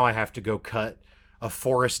where now I have to go cut a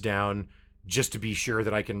forest down just to be sure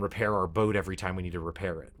that I can repair our boat every time we need to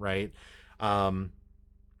repair it, right?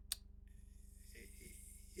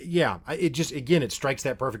 Yeah, it just, again, it strikes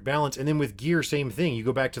that perfect balance. And then with gear, same thing. You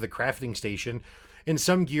go back to the crafting station, and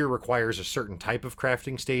some gear requires a certain type of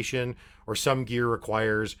crafting station, or some gear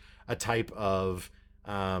requires a type of,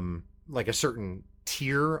 like a certain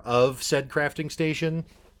tier of said crafting station.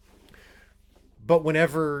 But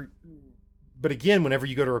again, whenever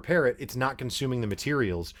you go to repair it, it's not consuming the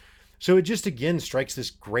materials. So it just, again, strikes this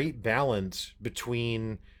great balance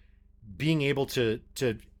between being able to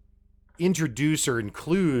introduce or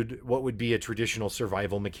include what would be a traditional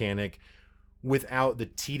survival mechanic without the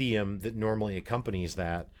tedium that normally accompanies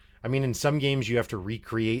that. I mean, in some games you have to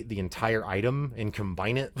recreate the entire item and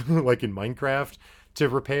combine it, like in Minecraft, to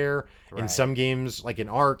repair. In Right. some games, like in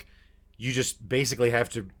Ark, you just basically have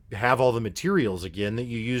to have all the materials again that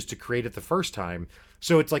you used to create it the first time.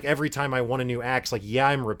 So it's like every time I want a new axe, like, yeah,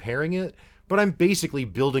 I'm repairing it, but I'm basically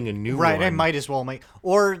building a new one. Right, I might as well make,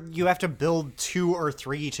 or you have to build 2 or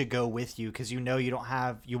 3 to go with you because you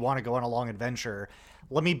want to go on a long adventure.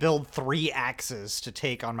 Let me build 3 axes to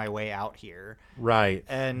take on my way out here. Right.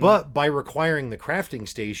 But by requiring the crafting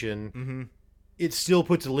station, it still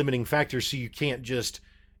puts a limiting factor, so you can't just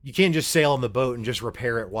sail on the boat and just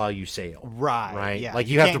repair it while you sail. Right. Right. Yeah. Like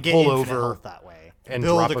you have can't to get pull infinite over health that way. and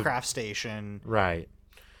Build drop a craft station. Right.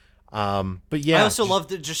 But yeah. I also love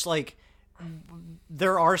that just like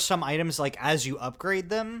there are some items like as you upgrade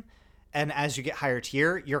them and as you get higher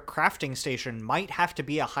tier, your crafting station might have to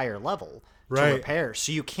be a higher level to Right. repair.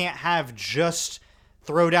 So you can't have just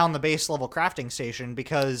throw down the base level crafting station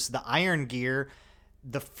because the iron gear,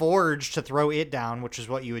 the forge to throw it down, which is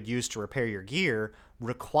what you would use to repair your gear,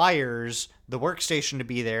 requires the workstation to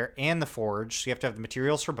be there and the forge. So you have to have the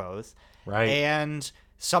materials for both. Right. And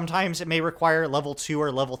sometimes it may require level 2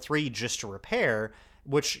 or level 3 just to repair,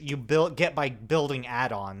 which you get by building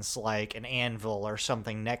add-ons like an anvil or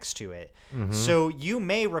something next to it. So you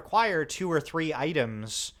may require 2 or 3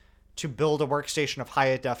 items to build a workstation of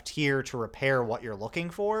high enough tier to repair what you're looking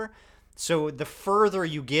for. So the further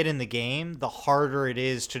you get in the game, the harder it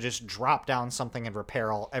is to just drop down something and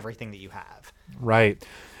repair everything that you have. Right.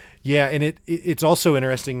 Yeah, and it's also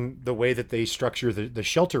interesting the way that they structure the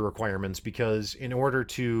shelter requirements, because in order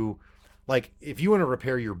to, like, if you want to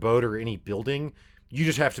repair your boat or any building, you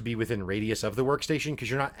just have to be within radius of the workstation because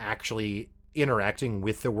you're not actually interacting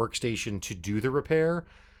with the workstation to do the repair.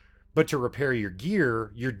 But to repair your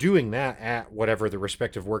gear, you're doing that at whatever the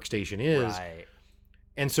respective workstation is. Right.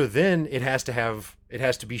 And so then it has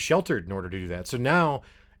to be sheltered in order to do that. So now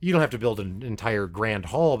you don't have to build an entire grand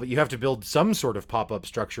hall, but you have to build some sort of pop-up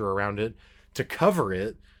structure around it to cover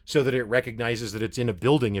it so that it recognizes that it's in a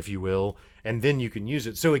building, if you will, and then you can use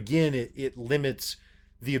it. So again, it limits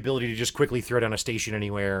the ability to just quickly throw down a station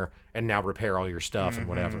anywhere and now repair all your stuff and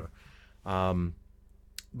whatever.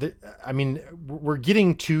 I mean, we're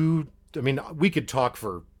getting to. I mean, we could talk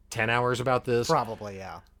for 10 hours about this. Probably,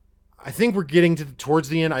 yeah. I think we're getting towards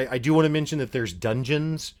the end. I do want to mention that there's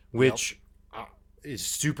dungeons, which is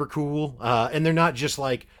super cool, and they're not just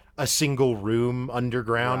like a single room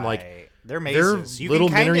underground. Right. Like they're mazes. they're little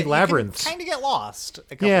mini labyrinths. Kind of get lost.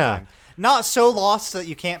 A couple times. Not so lost that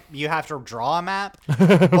you have to draw a map,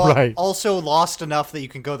 but Right. also lost enough that you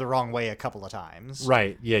can go the wrong way a couple of times.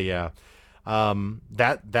 Right. Yeah.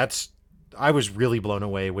 That's. I was really blown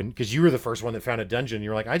away because you were the first one that found a dungeon.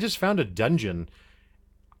 You're like, I just found a dungeon.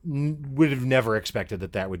 Would have never expected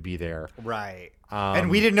that would be there. Right. And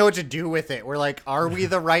we didn't know what to do with it. We're like, are we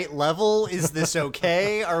the right level? Is this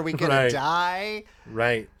okay? Are we going to die?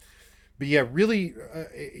 Right. But yeah, really,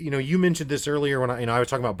 you mentioned this earlier when I was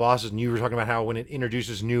talking about bosses, and you were talking about how when it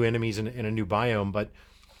introduces new enemies in a new biome, but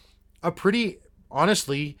a pretty,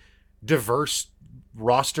 honestly, diverse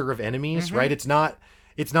roster of enemies, right? It's not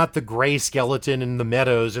the gray skeleton in the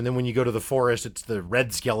meadows, and then when you go to the forest, it's the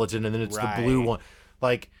red skeleton, and then it's the blue one.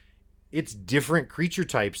 Like, it's different creature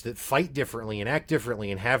types that fight differently and act differently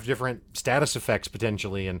and have different status effects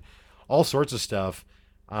potentially and all sorts of stuff.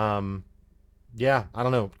 Yeah, I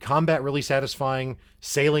don't know. Combat really satisfying.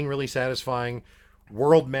 Sailing really satisfying.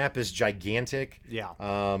 World map is gigantic.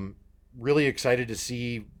 Yeah. Really excited to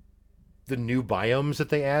see the new biomes that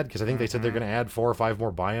they add, because I think they said they're going to add 4 or 5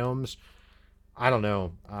 more biomes. I don't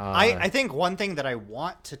know. I think one thing that I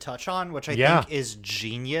want to touch on, which I think is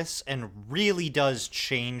genius and really does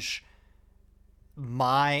change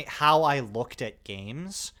how I looked at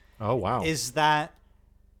games. Oh, wow. Is that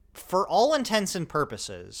for all intents and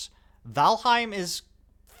purposes, Valheim is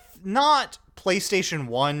not PlayStation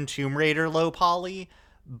 1 Tomb Raider low poly,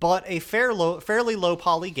 but a fairly low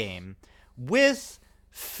poly game with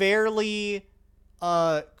fairly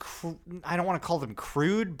I don't want to call them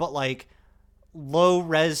crude, but like low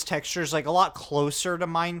res textures, like a lot closer to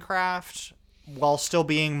Minecraft, while still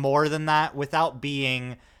being more than that without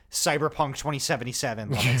being Cyberpunk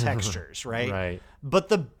 2077 level textures, right? Right. But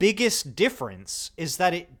the biggest difference is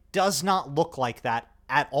that it does not look like that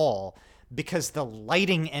at all, because the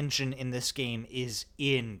lighting engine in this game is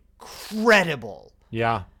incredible.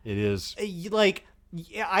 Yeah, it is. Like,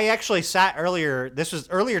 I actually sat earlier, this was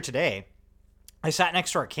earlier today, I sat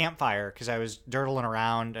next to our campfire because I was dirtling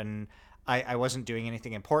around and I wasn't doing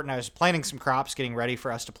anything important. I was planting some crops, getting ready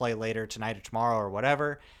for us to play later tonight or tomorrow or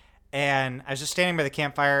whatever. And I was just standing by the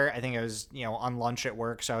campfire. I think I was, on lunch at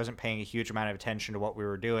work, so I wasn't paying a huge amount of attention to what we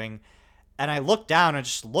were doing. And I looked down and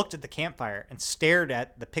just looked at the campfire and stared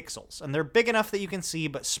at the pixels. And they're big enough that you can see,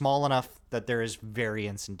 but small enough that there is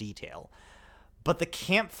variance in detail. But the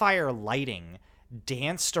campfire lighting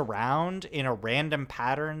danced around in a random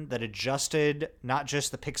pattern that adjusted not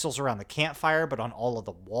just the pixels around the campfire, but on all of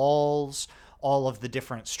the walls, all of the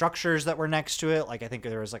different structures that were next to it. Like, I think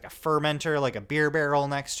there was like a fermenter, like a beer barrel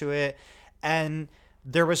next to it. And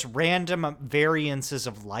there was random variances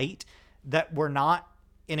of light that were not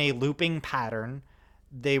in a looping pattern.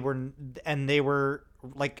 They were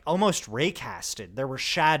like almost raycasted. There were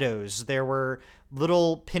shadows. There were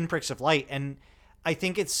little pinpricks of light. And I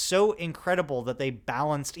think it's so incredible that they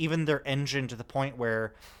balanced even their engine to the point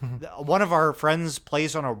where one of our friends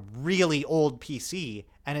plays on a really old PC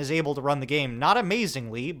and is able to run the game, not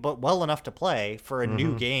amazingly, but well enough to play for a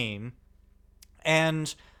new game.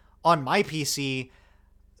 And on my PC,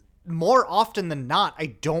 more often than not, I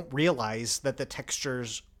don't realize that the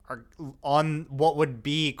textures are on what would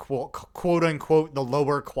be quote unquote the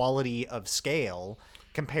lower quality of scale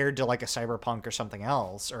compared to like a Cyberpunk or something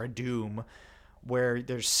else, or a Doom, where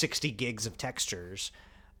there's 60 gigs of textures.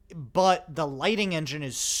 But the lighting engine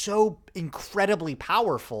is so incredibly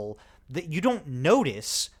powerful that you don't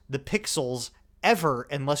notice the pixels ever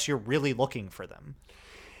unless you're really looking for them.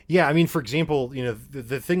 Yeah, I mean, for example,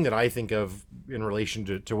 the thing that I think of in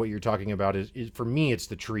relation to what you're talking about is for me, it's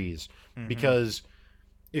the trees. Because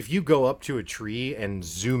if you go up to a tree and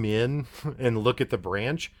zoom in and look at the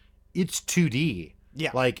branch, it's 2D.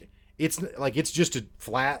 Yeah. Like it's just a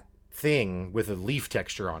flat thing with a leaf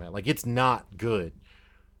texture on it. Like, it's not good.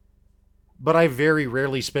 But I very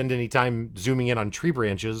rarely spend any time zooming in on tree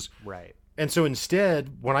branches. Right. And so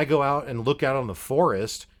instead, when I go out and look out on the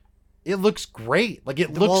forest, it looks great. Like,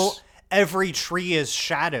 it looks... Well, every tree is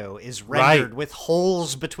rendered with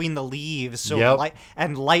holes between the leaves, so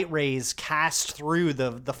light rays cast through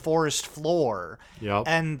the forest floor. Yep.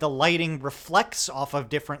 And the lighting reflects off of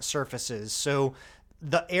different surfaces, so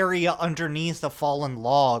the area underneath the fallen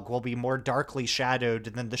log will be more darkly shadowed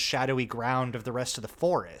than the shadowy ground of the rest of the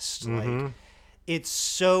forest. Like, it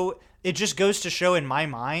just goes to show in my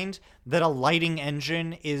mind that a lighting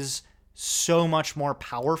engine is so much more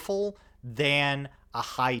powerful than a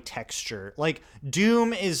high texture. Like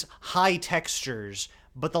Doom is high textures,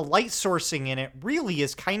 but the light sourcing in it really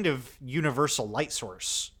is kind of universal light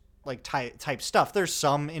source like type stuff. There's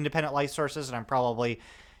some independent light sources, and I'm probably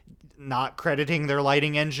not crediting their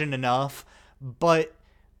lighting engine enough, but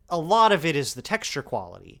a lot of it is the texture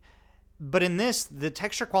quality. But in this, the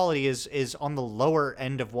texture quality is on the lower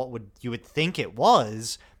end of what you would think it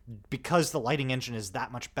was, because the lighting engine is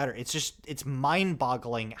that much better. It's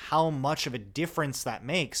mind-boggling how much of a difference that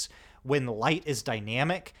makes when light is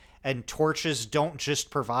dynamic and torches don't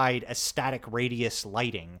just provide a static radius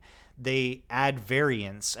lighting. They add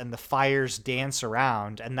variance, and the fires dance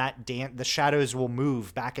around, and the shadows will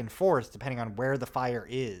move back and forth depending on where the fire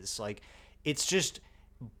is. Like, it's just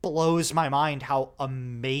blows my mind how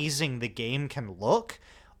amazing the game can look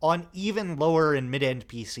on even lower and mid-end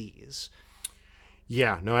PCs.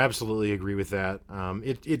 Yeah, no, I absolutely agree with that.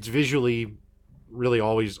 It's visually really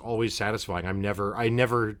always satisfying. I've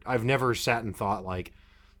never sat and thought like,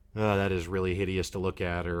 oh, that is really hideous to look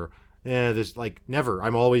at, or this, like, never.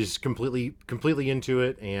 I'm always completely into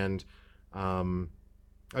it, and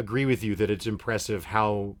agree with you that it's impressive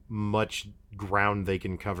how much ground they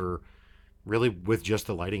can cover really with just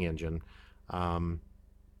the lighting engine. And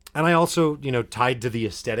I also, tied to the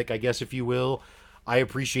aesthetic, I guess, if you will, I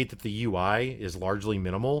appreciate that the UI is largely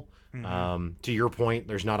minimal. Mm-hmm. To your point,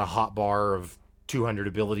 there's not a hotbar of 200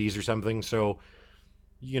 abilities or something. So,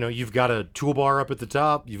 you've got a toolbar up at the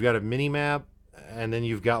top, you've got a mini map, and then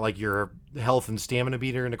you've got like your health and stamina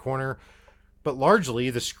meter in the corner. But largely,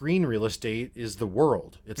 the screen real estate is the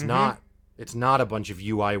world. It's not a bunch of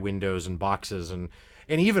UI windows and boxes, and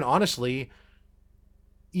even honestly,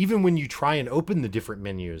 even when you try and open the different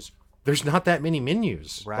menus, there's not that many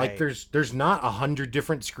menus. Right. Like there's not 100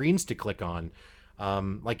 different screens to click on.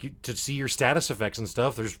 To see your status effects and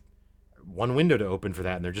stuff, there's one window to open for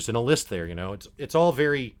that, and they're just in a list there. It's all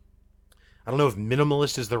very, I don't know if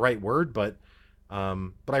minimalist is the right word, but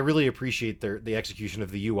I really appreciate the execution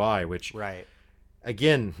of the UI, which, right,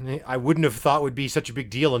 again, I wouldn't have thought would be such a big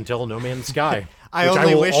deal until No Man's Sky. I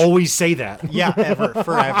will always say that. Yeah,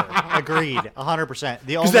 forever. Agreed, 100%.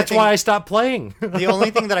 Because that's why I stopped playing. The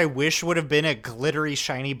only thing that I wish would have been a glittery,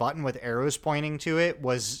 shiny button with arrows pointing to it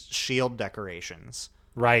was shield decorations.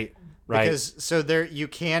 Right. Because so there you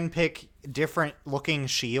can pick different looking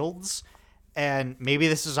shields, and maybe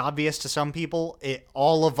this is obvious to some people.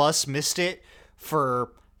 All of us missed it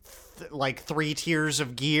for like 3 tiers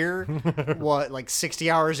of gear. Like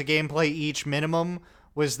 60 hours of gameplay each minimum.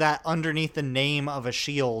 Was that underneath the name of a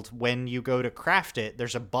shield, when you go to craft it,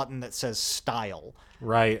 there's a button that says style.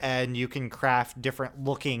 Right. And you can craft different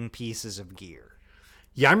looking pieces of gear.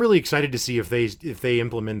 Yeah, I'm really excited to see if they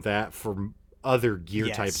implement that for other gear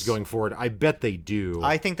types going forward. I bet they do.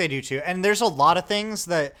 I think they do too. And there's a lot of things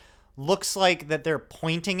that looks like that they're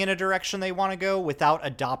pointing in a direction they want to go without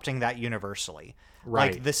adopting that universally.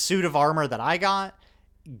 Right. Like the suit of armor that I got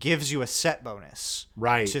gives you a set bonus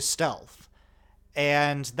to stealth.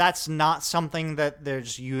 And that's not something that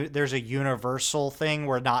there's a universal thing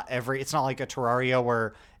where it's not like a Terraria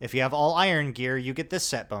where if you have all iron gear, you get this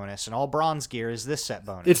set bonus, and all bronze gear is this set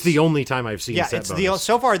bonus. It's the only time I've seen set bonus.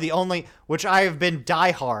 So far the only, which I have been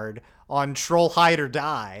diehard on Troll Hide or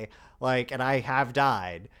Die, and I have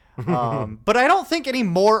died. But I don't think any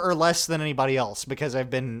more or less than anybody else, because I've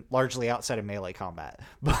been largely outside of melee combat.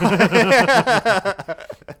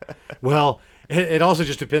 Well, it also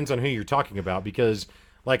just depends on who you're talking about, because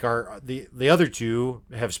like the other two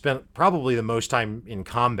have spent probably the most time in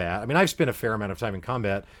combat. I mean, I've spent a fair amount of time in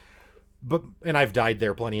combat, and I've died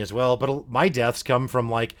there plenty as well. But my deaths come from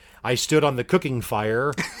like I stood on the cooking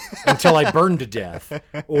fire until I burned to death,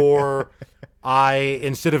 or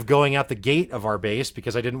instead of going out the gate of our base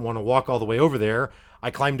because I didn't want to walk all the way over there, I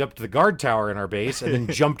climbed up to the guard tower in our base and then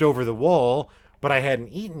jumped over the wall. But I hadn't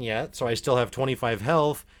eaten yet, so I still have 25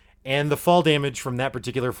 health. And the fall damage from that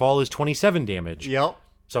particular fall is 27 damage. Yep.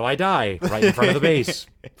 So I die right in front of the base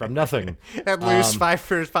from nothing. And lose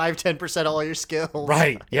 10% all your skills.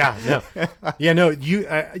 Right. Yeah. No. Yeah. No.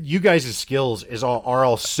 You guys' skills are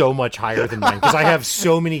all so much higher than mine, because I have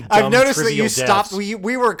so many. I've noticed that you stopped. We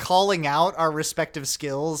were calling out our respective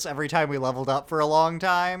skills every time we leveled up for a long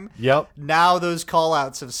time. Yep. Now those call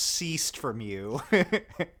outs have ceased from you.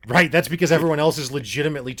 Right. That's because everyone else is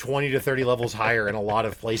legitimately 20 to 30 levels higher in a lot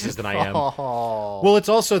of places than I am. Oh. Well, it's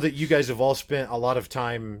also that you guys have all spent a lot of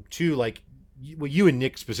time too, like you and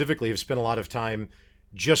Nick specifically have spent a lot of time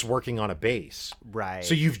just working on a base. Right.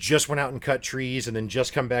 So you've just went out and cut trees and then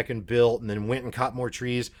just come back and built and then went and caught more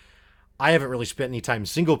trees. I haven't really spent any time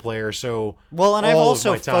single player, so well, and I've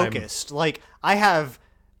also focused. Like I have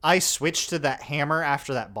I switched to that hammer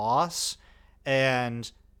after that boss, and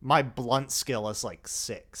my blunt skill is like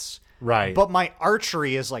 6. Right. But my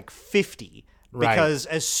archery is like 50. Right. Because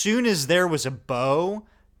as soon as there was a bow,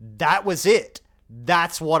 that was it.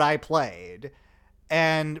 That's what I played.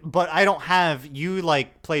 But I don't have, you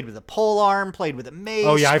like played with a polearm, played with a mace,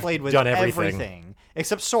 Oh, yeah, I've played with done everything.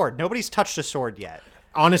 except sword. Nobody's touched a sword yet.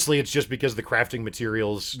 Honestly, it's just because the crafting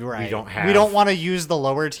materials we don't have. We don't want to use the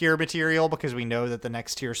lower tier material because we know that the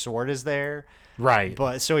next tier sword is there. Right.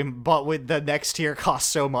 But with the next tier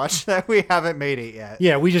costs so much that we haven't made it yet.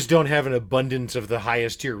 Yeah, we just don't have an abundance of the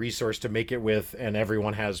highest tier resource to make it with, and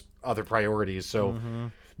everyone has other priorities. So,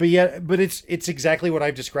 but it's exactly what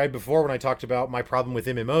I've described before when I talked about my problem with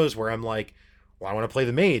MMOs, where I'm like, well, I want to play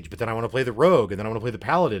the mage, but then I want to play the rogue, and then I want to play the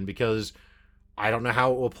paladin because I don't know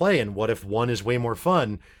how it will play, and what if one is way more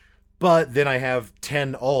fun? But then I have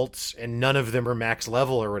 10 alts, and none of them are max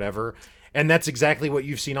level or whatever. And that's exactly what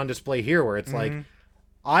you've seen on display here, where it's like,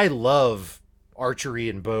 I love archery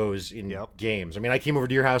and bows in games. I mean, I came over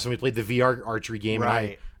to your house and we played the VR archery game,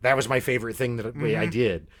 and that was my favorite thing that I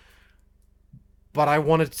did. But I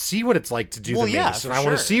want to see what it's like to do the mace, and I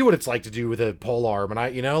want to see what it's like to do with a polearm,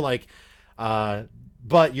 and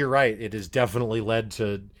but you're right, it has definitely led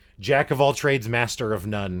to jack of all trades, master of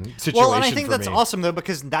none situation. Well, and I think that's awesome though,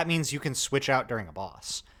 because that means you can switch out during a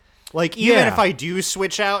boss. Like, even if I do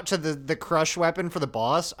switch out to the crush weapon for the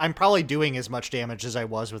boss, I'm probably doing as much damage as I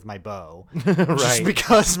was with my bow. Right. Just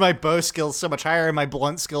because my bow skill's so much higher and my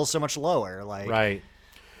blunt skill's so much lower. Right.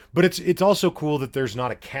 But it's also cool that there's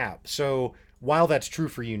not a cap. So while that's true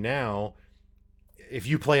for you now, if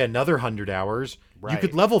you play another 100 hours, you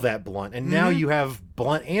could level that blunt, and now you have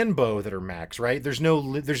blunt and bow that are max, right? There's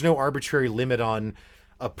no arbitrary limit on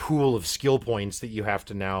a pool of skill points that you have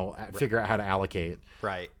to now figure out how to allocate.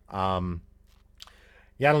 Right.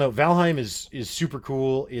 Yeah, I don't know. Valheim is super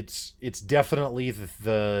cool. It's definitely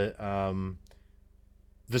the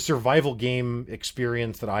survival game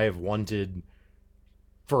experience that I have wanted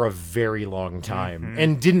for a very long time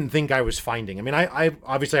and didn't think I was finding. I mean, I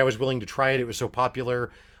obviously I was willing to try it. It was so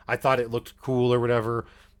popular. I thought it looked cool or whatever,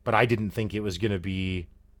 but I didn't think it was going to be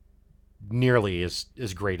nearly as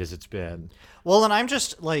great as it's been. Well, and I'm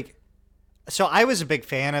just like, so I was a big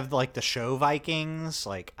fan of like the show Vikings.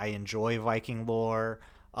 Like, I enjoy Viking lore.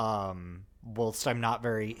 Whilst I'm not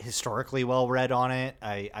very historically well read on it,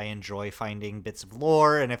 I enjoy finding bits of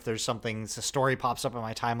lore, and if there's something, a story pops up in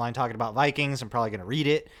my timeline talking about Vikings, I'm probably going to read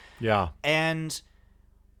it. Yeah. And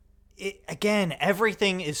again,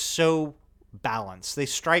 everything is so balanced. They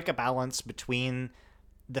strike a balance between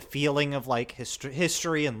the feeling of like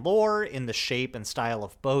history and lore in the shape and style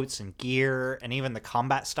of boats and gear and even the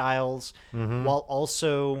combat styles, while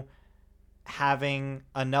also having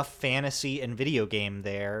enough fantasy and video game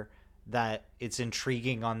there that it's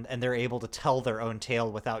intriguing and they're able to tell their own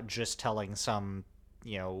tale without just telling some,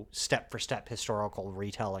 step for step historical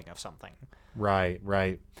retelling of something. Right.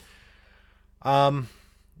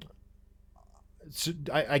 So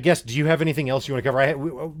I guess, do you have anything else you want to cover?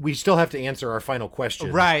 We still have to answer our final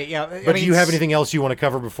question. Right, yeah. But do you have anything else you want to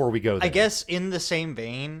cover before we go there? I guess in the same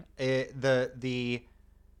vein, the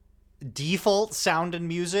default sound and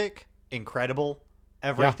music, incredible.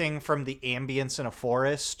 Everything from the ambience in a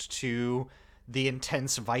forest to the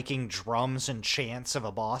intense Viking drums and chants of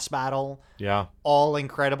a boss battle. Yeah. All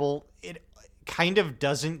incredible. It kind of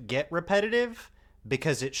doesn't get repetitive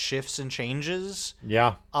because it shifts and changes.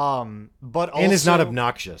 Yeah. But also, and it's not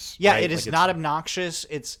obnoxious. Yeah, right? it is not obnoxious.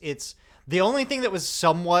 It's the only thing that was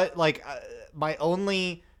somewhat like my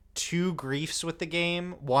only two griefs with the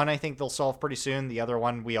game. One, I think they'll solve pretty soon. The other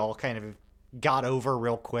one we all kind of got over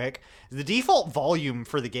real quick. The default volume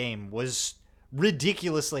for the game was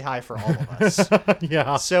ridiculously high for all of us.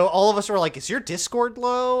 Yeah. So all of us were like, is your Discord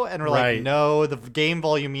low? And we're Right. like, no, the game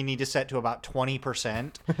volume you need to set to about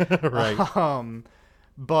 20%. Right.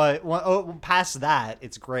 But past that,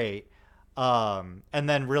 it's great. And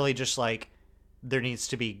then really just like, there needs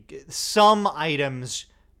to be some items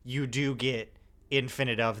you do get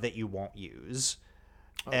infinite of that you won't use.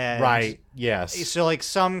 And right. Yes. so like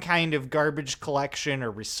some kind of garbage collection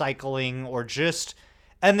or recycling or just,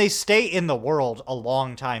 and they stay in the world a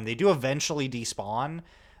long time. They do eventually despawn,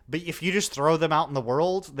 but if you just throw them out in the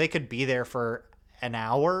world, they could be there for an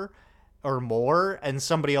hour or more, and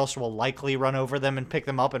somebody else will likely run over them and pick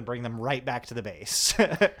them up and bring them right back to the base.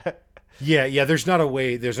 Yeah. There's not a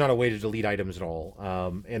way to delete items at all.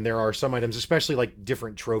 And there are some items, especially like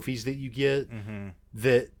different trophies that you get,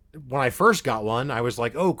 that when I first got one, I was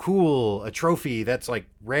like, oh, cool, a trophy that's like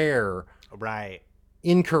rare. Right.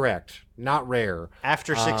 Incorrect. Not rare.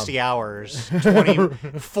 After 60 hours,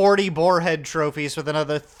 40 Boarhead trophies with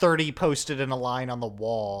another 30 posted in a line on the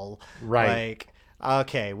wall. Right. Like,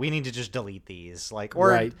 okay, we need to just delete these. Like, or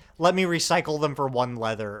Right. let me recycle them for one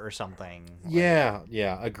leather or something. Yeah,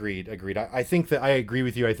 agreed. I think that I agree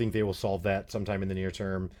with you. I think they will solve that sometime in the near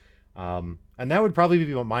term. And that would probably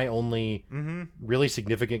be my only really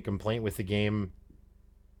significant complaint with the game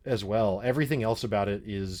as well. Everything else about it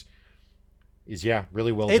is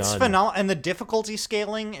really well done. It's phenomenal, and the difficulty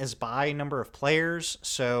scaling is by number of players,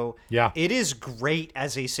 so Yeah. it is great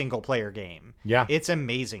as a single player game. Yeah. It's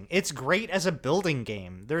amazing. It's great as a building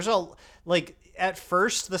game. There's at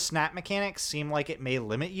first the snap mechanics seem like it may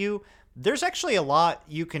limit you. There's actually a lot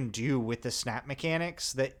you can do with the snap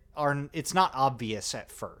mechanics that it's not obvious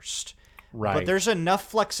at first. Right. But there's enough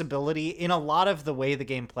flexibility in a lot of the way the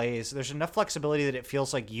game plays. There's enough flexibility that it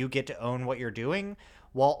feels like you get to own what you're doing,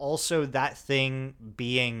 while also that thing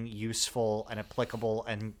being useful and applicable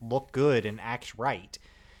and look good and act right,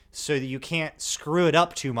 so that you can't screw it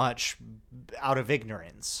up too much out of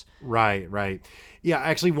ignorance. Right. Yeah,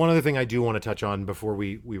 actually, one other thing I do want to touch on before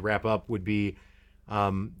we wrap up would be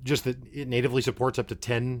just that it natively supports up to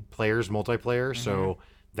 10 players multiplayer, so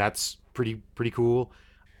that's pretty cool.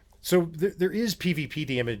 So there is PvP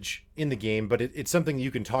damage in the game, but it's something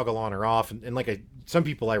you can toggle on or off. And like some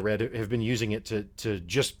people I read have been using it to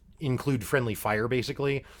just include friendly fire,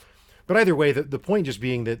 basically. But either way, the point just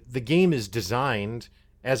being that the game is designed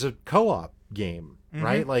as a co-op game,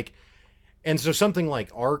 right? Like, and so something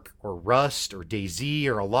like Ark or Rust or DayZ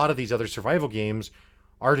or a lot of these other survival games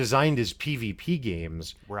are designed as PvP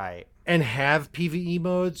games. Right. And have PvE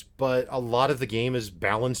modes, but a lot of the game is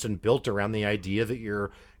balanced and built around the idea that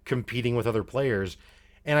you're competing with other players.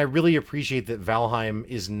 And I really appreciate that Valheim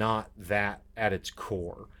is not that at its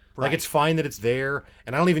core. Right. Like, it's fine that it's there,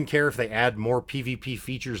 and I don't even care if they add more PvP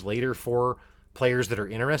features later for players that are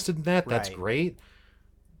interested in that. That's Right. great.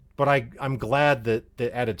 But I'm glad that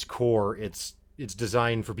at its core, it's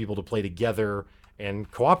designed for people to play together and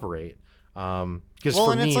cooperate. Because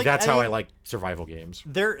for me, that's how I like survival games.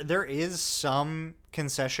 There is some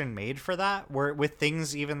concession made for that, where with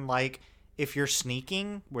things even like if you're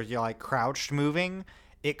sneaking, where you're like crouched moving,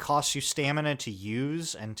 it costs you stamina to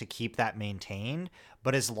use and to keep that maintained.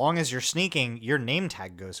 But as long as you're sneaking, your name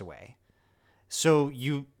tag goes away. So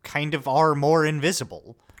you kind of are more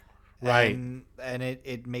invisible. Right. And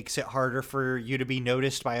it makes it harder for you to be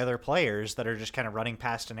noticed by other players that are just kind of running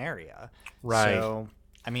past an area. Right. So,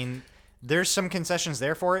 I mean, there's some concessions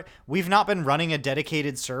there for it. We've not been running a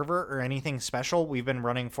dedicated server or anything special. We've been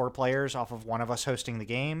running 4 players off of one of us hosting the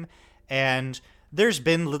game. And there's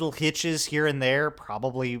been little hitches here and there,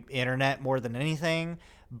 probably internet more than anything,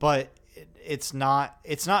 but it's not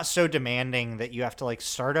so demanding that you have to like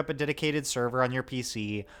start up a dedicated server on your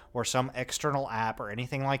PC or some external app or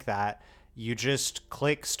anything like that. You just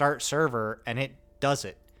click start server and it does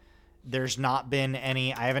it. There's not been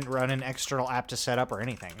I haven't run an external app to set up or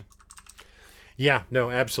anything. Yeah,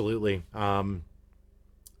 no, absolutely.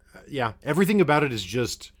 Yeah, everything about it is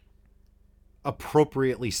just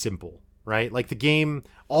appropriately simple, right? Like the game,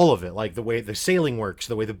 all of it, like the way the sailing works,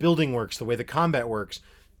 the way the building works, the way the combat works,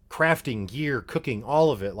 crafting, gear, cooking,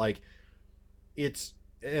 all of it. Like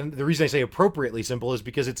and the reason I say appropriately simple is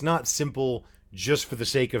because it's not simple just for the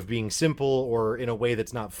sake of being simple or in a way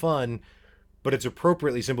that's not fun, but it's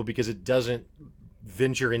appropriately simple because it doesn't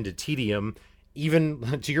venture into tedium,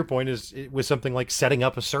 even to your point, is it was something like setting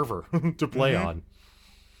up a server to play on.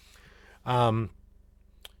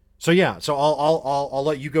 So yeah, so I'll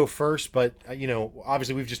let you go first, but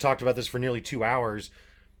obviously we've just talked about this for nearly 2 hours.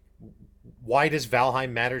 Why does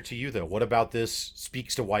Valheim matter to you, though? What about this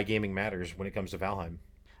speaks to why gaming matters when it comes to Valheim?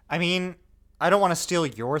 I mean, I don't want to steal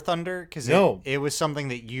your thunder because it was something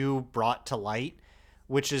that you brought to light,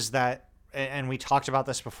 which is that, and we talked about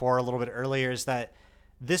this before a little bit earlier, is that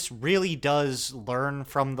this really does learn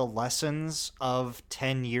from the lessons of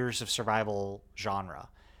 10 years of survival genre.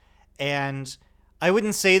 And I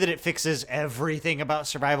wouldn't say that it fixes everything about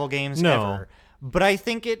survival games ever, but I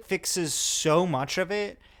think it fixes so much of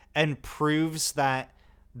it and proves that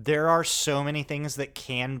there are so many things that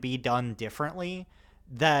can be done differently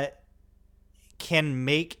that can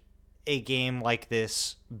make a game like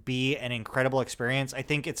this be an incredible experience. I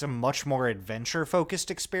think it's a much more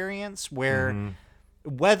adventure-focused experience where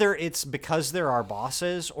whether it's because there are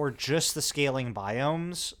bosses or just the scaling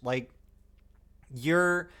biomes, like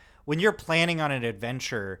when you're planning on an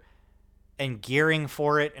adventure and gearing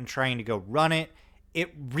for it and trying to go run it, it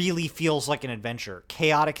really feels like an adventure.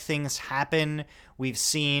 Chaotic things happen. We've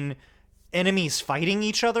seen enemies fighting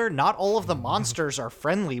each other, not all of the monsters are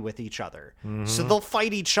friendly with each other. So they'll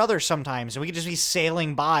fight each other sometimes, and we could just be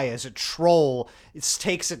sailing by as a troll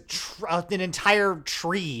takes an entire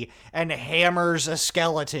tree and hammers a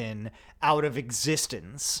skeleton out of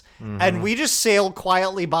existence. And we just sail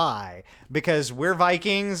quietly by because we're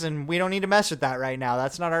Vikings and we don't need to mess with that right now.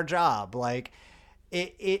 That's not our job. Like,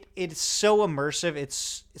 it's so immersive.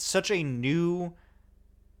 It's such a new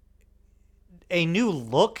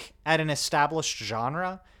look at an established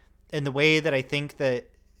genre, in the way that I think that,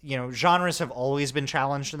 you know, genres have always been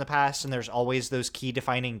challenged in the past and there's always those key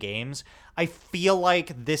defining games. I feel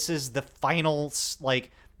like this is the final,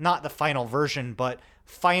 like, not the final version, but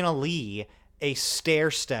finally a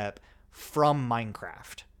stair step from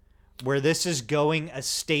Minecraft, where this is going a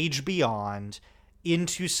stage beyond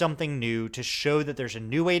into something new to show that there's a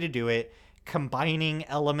new way to do it, combining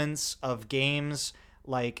elements of games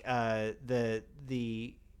like oh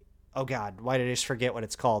god, why did I just forget what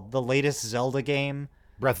it's called? The latest Zelda game,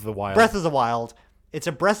 Breath of the Wild. Breath of the Wild. It's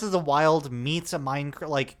a Breath of the Wild meets a Minecraft,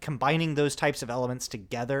 like combining those types of elements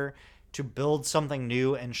together to build something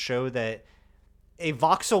new and show that a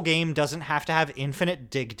voxel game doesn't have to have infinite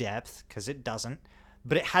dig depth, because it doesn't,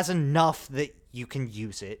 but it has enough that you can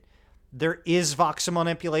use it. There is voxel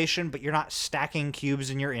manipulation, but you're not stacking cubes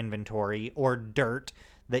in your inventory or dirt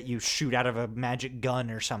that you shoot out of a magic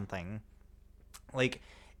gun or something. Like,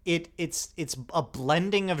 it's a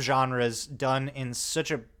blending of genres done in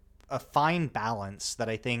such a fine balance that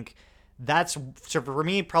I think that's, so for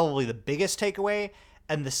me, probably the biggest takeaway.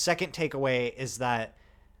 And the second takeaway is that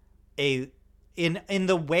in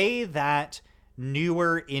the way that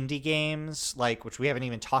newer indie games, like, which we haven't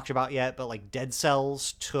even talked about yet, but like Dead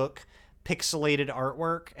Cells took pixelated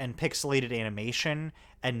artwork and pixelated animation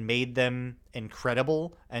and made them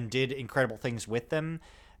incredible and did incredible things with them.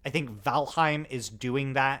 I think Valheim is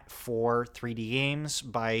doing that for 3D games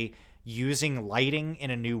by using lighting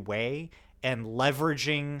in a new way and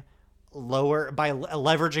leveraging lower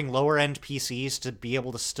end PCs to be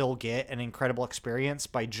able to still get an incredible experience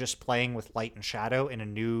by just playing with light and shadow in a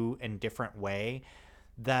new and different way,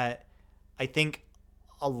 that I think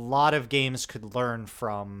a lot of games could learn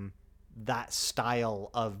from that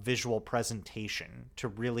style of visual presentation to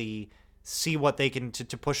really see what they can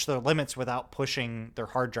to push their limits without pushing their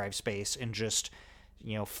hard drive space in just,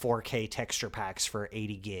 you know, 4K texture packs for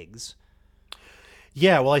 80 gigs.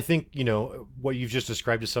 Yeah, well, I think, you know, what you've just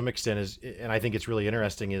described to some extent is, and I think it's really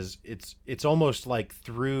interesting, is it's almost like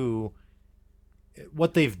through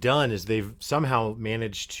what they've done is they've somehow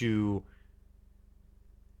managed to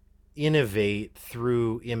innovate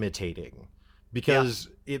through imitating, because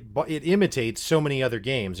it imitates so many other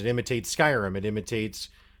games. It imitates Skyrim. It imitates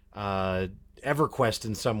EverQuest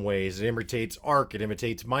in some ways. It imitates Ark. It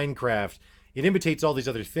imitates Minecraft. It imitates all these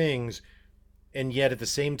other things, and yet at the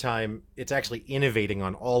same time, it's actually innovating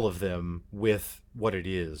on all of them with what it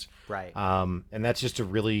is. Right. And that's just a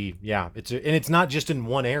really, and it's not just in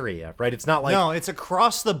one area, right? It's not like, no, it's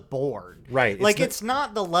across the board. Right. It's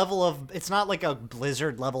not the level of, it's not like a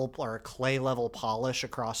Blizzard level or a Clay level polish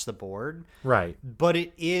across the board. Right. But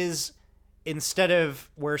it is, instead of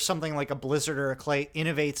where something like a Blizzard or a Clay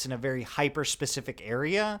innovates in a very hyper specific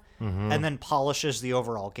area and then polishes the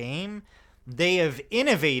overall game, they have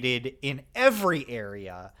innovated in every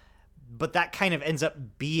area, but that kind of ends up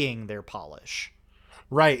being their polish.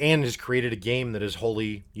 Right, and has created a game that is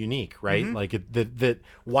wholly unique, right? Like that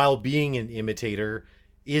while being an imitator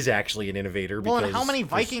is actually an innovator. Well, and how many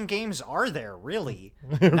Viking games are there, really?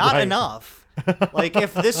 Not enough. Like,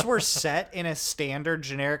 if this were set in a standard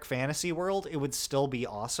generic fantasy world, it would still be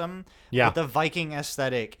awesome. Yeah. But the Viking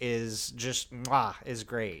aesthetic is just, is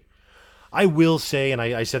great. I will say, and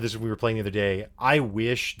I said this when we were playing the other day, I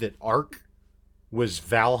wish that Ark was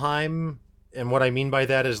Valheim. And what I mean by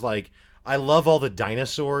that is, like, I love all the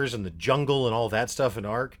dinosaurs and the jungle and all that stuff in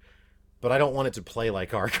Ark, but I don't want it to play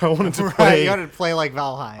like Ark. I want it to play... You want it to play like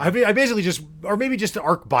Valheim. I basically just... Or maybe just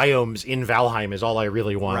Ark biomes in Valheim is all I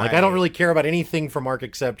really want. Right. Like, I don't really care about anything from Ark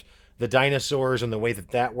except the dinosaurs, and the way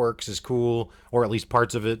that works is cool, or at least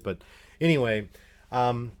parts of it. But anyway,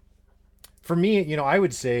 for me, you know, I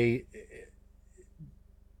would say,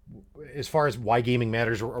 as far as why gaming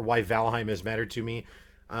matters or why Valheim has mattered to me,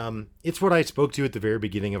 it's what I spoke to at the very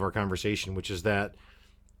beginning of our conversation, which is that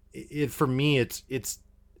for me,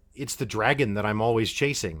 it's the dragon that I'm always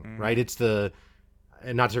chasing, right? It's and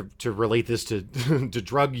not to relate this to to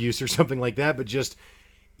drug use or something like that, but just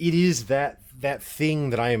it is that thing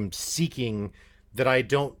that I am seeking that I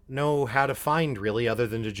don't know how to find, really, other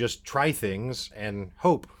than to just try things and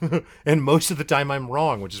hope. And most of the time I'm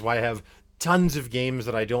wrong, which is why I have tons of games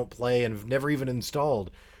that I don't play and have never even installed.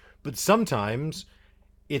 But sometimes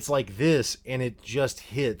it's like this and it just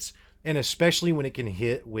hits. And especially when it can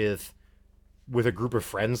hit with a group of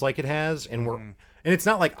friends like it has, and it's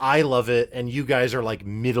not like I love it and you guys are like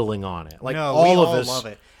middling on it. Like No, all we of all us love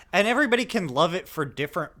it. And everybody can love it for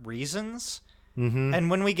different reasons. And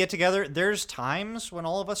when we get together, there's times when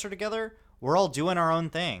all of us are together, we're all doing our own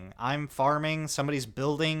thing. I'm farming, somebody's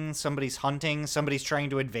building, somebody's hunting, somebody's trying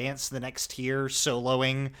to advance to the next tier,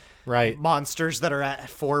 soloing right. monsters that are at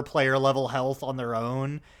 4-player level health on their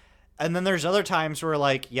own. And then there's other times where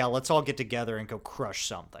like, yeah, let's all get together and go crush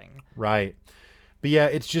something. Right. But yeah,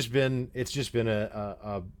 it's just been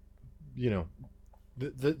a you know,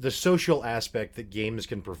 the social aspect that games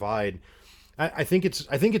can provide. I think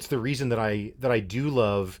it's the reason that I do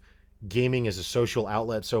love gaming as a social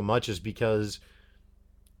outlet so much is because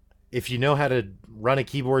if you know how to run a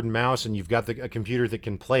keyboard and mouse and you've got a computer that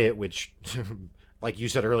can play it, which like you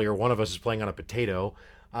said earlier, one of us is playing on a potato.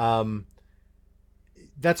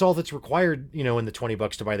 That's all that's required, you know, in the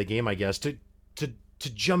 $20 to buy the game, I guess, to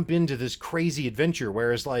jump into this crazy adventure.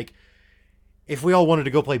 Whereas like if we all wanted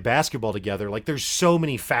to go play basketball together, like there's so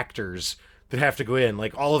many factors that have to go in.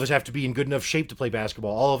 Like all of us have to be in good enough shape to play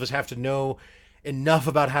basketball. All of us have to know enough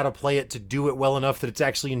about how to play it to do it well enough that it's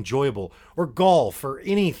actually enjoyable, or golf or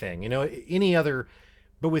anything, you know, any other.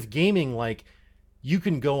 But with gaming, like you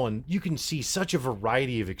can see such a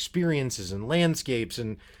variety of experiences and landscapes.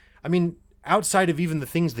 And I mean, outside of even the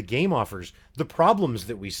things the game offers, the problems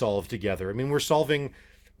that we solve together. I mean, we're solving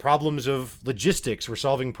problems of logistics, we're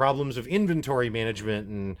solving problems of inventory management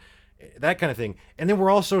and that kind of thing. And then we're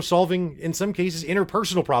also solving, in some cases,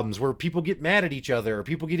 interpersonal problems where people get mad at each other or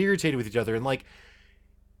people get irritated with each other. And like,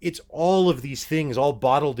 it's all of these things all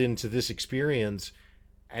bottled into this experience.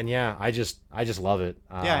 And yeah, I just love it.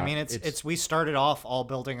 Yeah, I mean, it's we started off all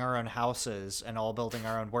building our own houses and all building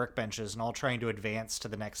our own workbenches and all trying to advance to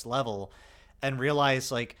the next level, and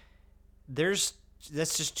realize like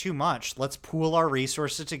that's just too much. Let's pool our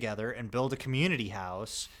resources together and build a community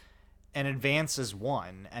house and advance as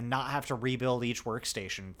one, and not have to rebuild each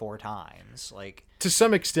workstation 4 times. Like, to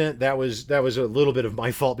some extent, that was a little bit of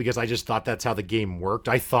my fault because I just thought that's how the game worked.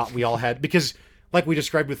 I thought we all had, because like we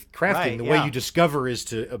described with crafting, right, the yeah. way you discover is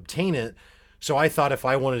to obtain it. So I thought if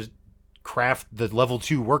I wanted to craft the level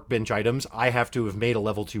 2 workbench items, I have to have made a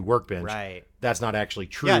level 2 workbench. Right. That's not actually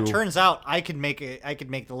true. Yeah, it turns out I could make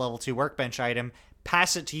the level 2 workbench item,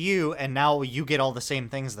 pass it to you, and now you get all the same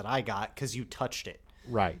things that I got because you touched it.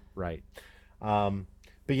 Right.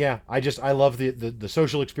 But yeah, I love the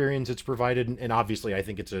social experience it's provided, and obviously I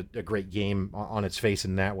think it's a great game on its face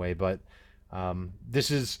in that way. But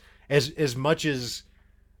this is as much as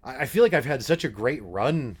I feel like I've had such a great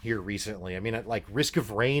run here recently. I mean, like Risk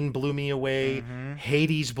of Rain blew me away,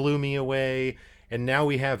 Hades blew me away, and now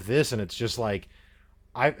we have this, and it's just like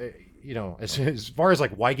as far as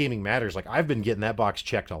like why gaming matters, like I've been getting that box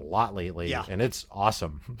checked a lot lately, and it's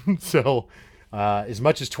awesome. So as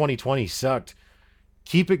much as 2020 sucked,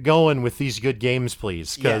 keep it going with these good games,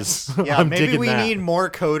 please, because I'm maybe digging we that. need more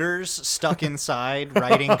coders stuck inside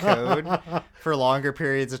writing code for longer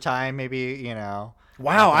periods of time. Maybe, you know.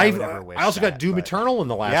 Wow, I also that, got Doom but- Eternal in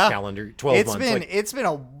the last calendar 12 months. It's been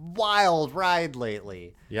a wild ride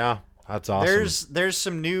lately. Yeah, that's awesome. There's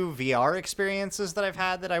some new VR experiences that I've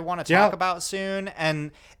had that I want to talk about soon,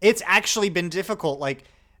 and it's actually been difficult. Like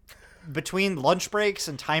between lunch breaks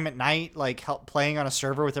and time at night, like playing on a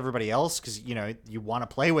server with everybody else, because you know you want to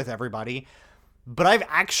play with everybody. But I've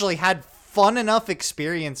actually had fun enough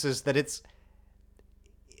experiences that it's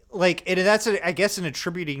like I guess in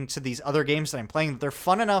attributing to these other games that I'm playing, they're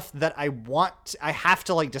fun enough that I have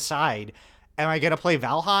to like decide, am I going to play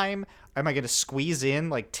Valheim? Am I going to squeeze in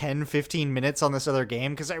like 10, 15 minutes on this other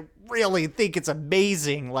game? Because I really think it's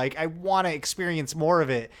amazing. Like I want to experience more of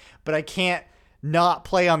it, but I can't not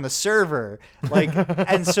play on the server. Like,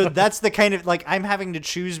 and so that's the kind of like, I'm having to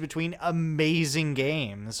choose between amazing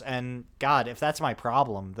games, and God, if that's my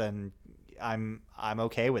problem, then I'm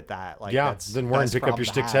okay with that. Like, then we're in pick up your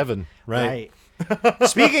sticks heaven. Right.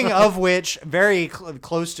 Speaking of which, very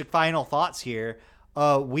close to final thoughts here.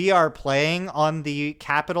 We are playing on the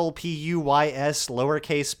capital PUYS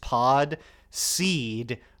lowercase pod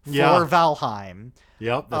seed for Valheim.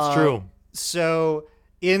 Yep, that's true. So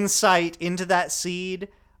insight into that seed,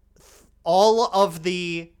 all of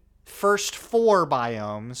the first 4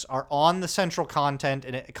 biomes are on the central continent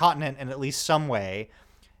in at least some way.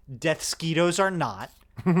 Deathsquitos are not.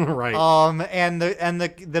 Right. And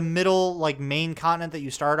the middle like main continent that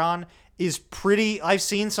you start on is pretty. I've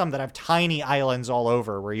seen some that have tiny islands all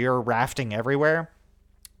over where you're rafting everywhere.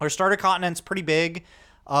 Our starter continent's pretty big.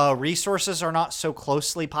 Resources are not so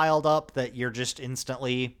closely piled up that you're just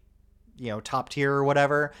instantly top tier or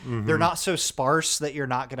whatever. They're not so sparse that you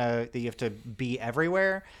have to be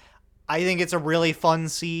everywhere. I think it's a really fun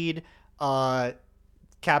seed.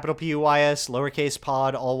 Capital PUYS, lowercase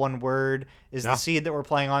pod, all one word, is the seed that we're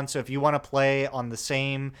playing on. So if you want to play on the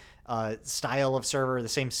same style of server, the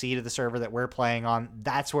same seed of the server that we're playing on,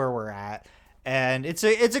 that's where we're at. And it's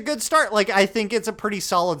a good start. Like, I think it's a pretty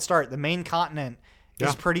solid start. The main continent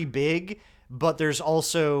is pretty big, but there's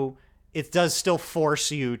also, it does still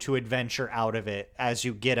force you to adventure out of it as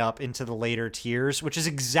you get up into the later tiers, which is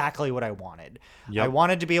exactly what I wanted. I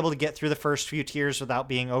wanted to be able to get through the first few tiers without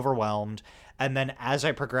being overwhelmed. And then as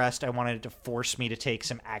I progressed, I wanted it to force me to take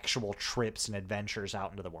some actual trips and adventures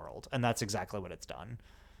out into the world. And that's exactly what it's done.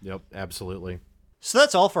 Yep, absolutely. So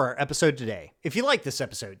that's all for our episode today. If you like this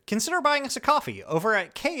episode, consider buying us a coffee over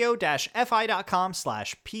at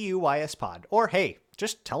ko-fi.com/PUYSpod. Or hey,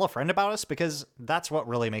 just tell a friend about us, because that's what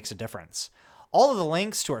really makes a difference. All of the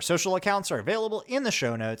links to our social accounts are available in the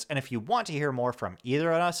show notes, and if you want to hear more from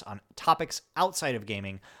either of us on topics outside of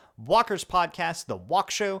gaming, Walker's podcast, The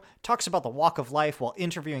Walk Show, talks about the walk of life while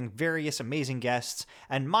interviewing various amazing guests,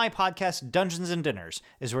 and my podcast, Dungeons and Dinners,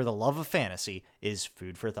 is where the love of fantasy is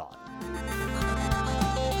food for thought.